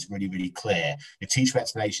understanding is really, really clear, your teacher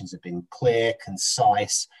explanations have been clear,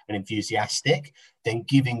 concise and enthusiastic, then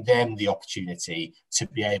giving them the opportunity to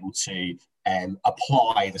be able to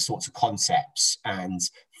apply the sorts of concepts and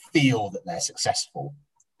feel that they're successful,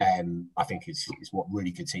 I think is what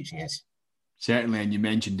really good teaching is. Certainly, and you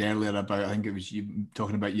mentioned earlier about, I think it was you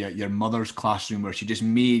talking about your mother's classroom where she just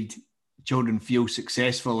made children feel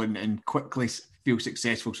successful and quickly feel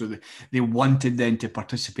successful, so that they wanted then to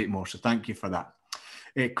participate more. So thank you for that.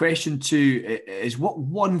 Question 2 is, what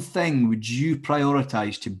one thing would you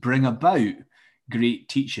prioritise to bring about great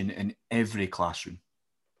teaching in every classroom?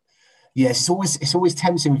 Yes, it's always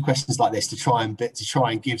tempting with questions like this to try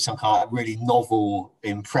and give some kind of really novel,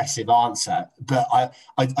 impressive answer. But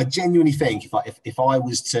I genuinely think if I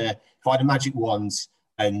had a magic wand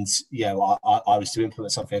and I was to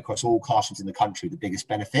implement something across all classrooms in the country, the biggest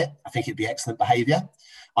benefit, I think it'd be excellent behaviour.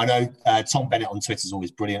 I know Tom Bennett on Twitter is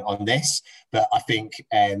always brilliant on this, but I think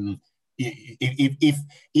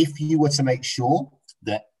if you were to make sure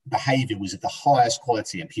that behaviour was of the highest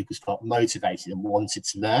quality and pupils felt motivated and wanted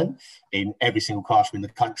to learn in every single classroom in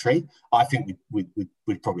the country, I think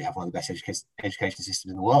we'd probably have one of the best education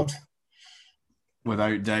systems in the world.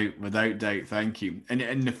 Without doubt. Thank you.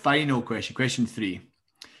 And the final question 3,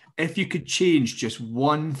 if you could change just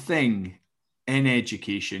one thing in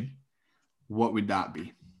education, what would that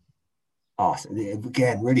be? Oh,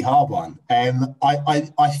 again, really hard one.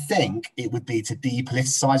 I think it would be to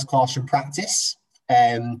depoliticise classroom practice.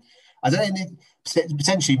 I don't know,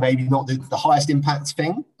 potentially maybe not the highest impact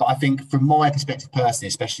thing, but I think from my perspective personally,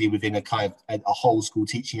 especially within a kind of a whole school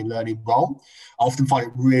teaching and learning role, I often find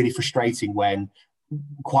it really frustrating when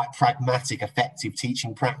quite pragmatic, effective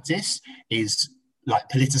teaching practice is like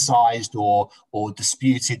politicised or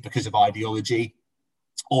disputed because of ideology,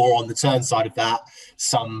 or on the turn side of that,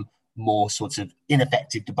 some more sort of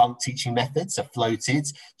ineffective debunked teaching methods are floated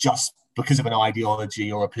just because of an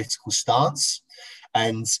ideology or a political stance.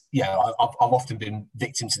 And I've often been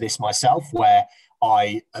victim to this myself, where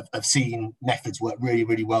I have seen methods work really,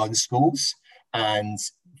 really well in schools and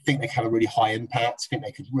think they can have a really high impact, think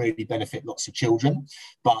they could really benefit lots of children,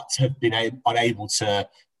 but have been unable to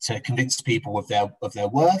convince people of their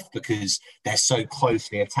worth because they're so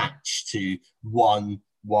closely attached to one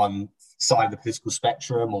side of the political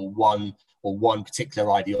spectrum or one particular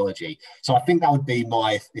ideology. So I think that would be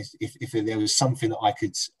if there was something that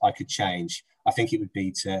I could change, I think it would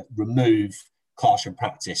be to remove classroom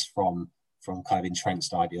practice from kind of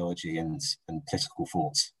entrenched ideology and political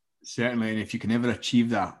thoughts. Certainly, and if you can ever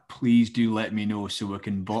achieve that, please do let me know so we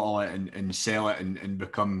can bottle it and sell it and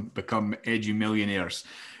become edu-millionaires.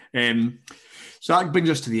 So that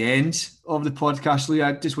brings us to the end of the podcast, Louis.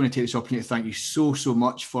 I just want to take this opportunity to thank you so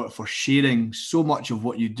much for sharing so much of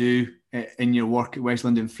what you do in your work at West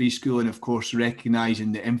London Free School, and of course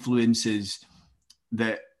recognising the influences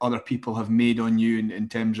that other people have made on you in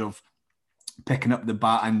terms of picking up the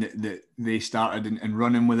baton that they started and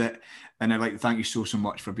running with it. And I'd like to thank you so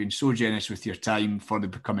much for being so generous with your time for the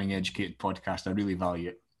Becoming Educated podcast. I really value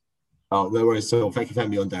it. Oh, no worries at all. Thank you for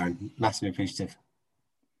having me on, Darren. Massively appreciative.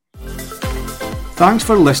 Thanks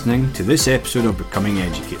for listening to this episode of Becoming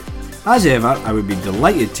Educated. As ever, I would be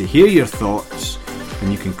delighted to hear your thoughts,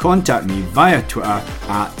 and you can contact me via Twitter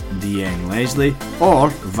at DNLeslie or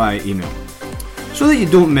via email. So that you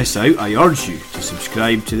don't miss out, I urge you to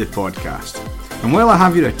subscribe to the podcast. And while I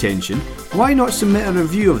have your attention, why not submit a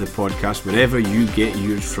review of the podcast wherever you get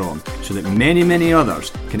yours from, so that many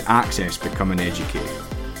others can access Becoming Educated.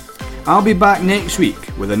 I'll be back next week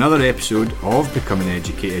with another episode of Becoming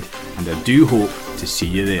Educated, and I do hope to see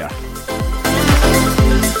you there.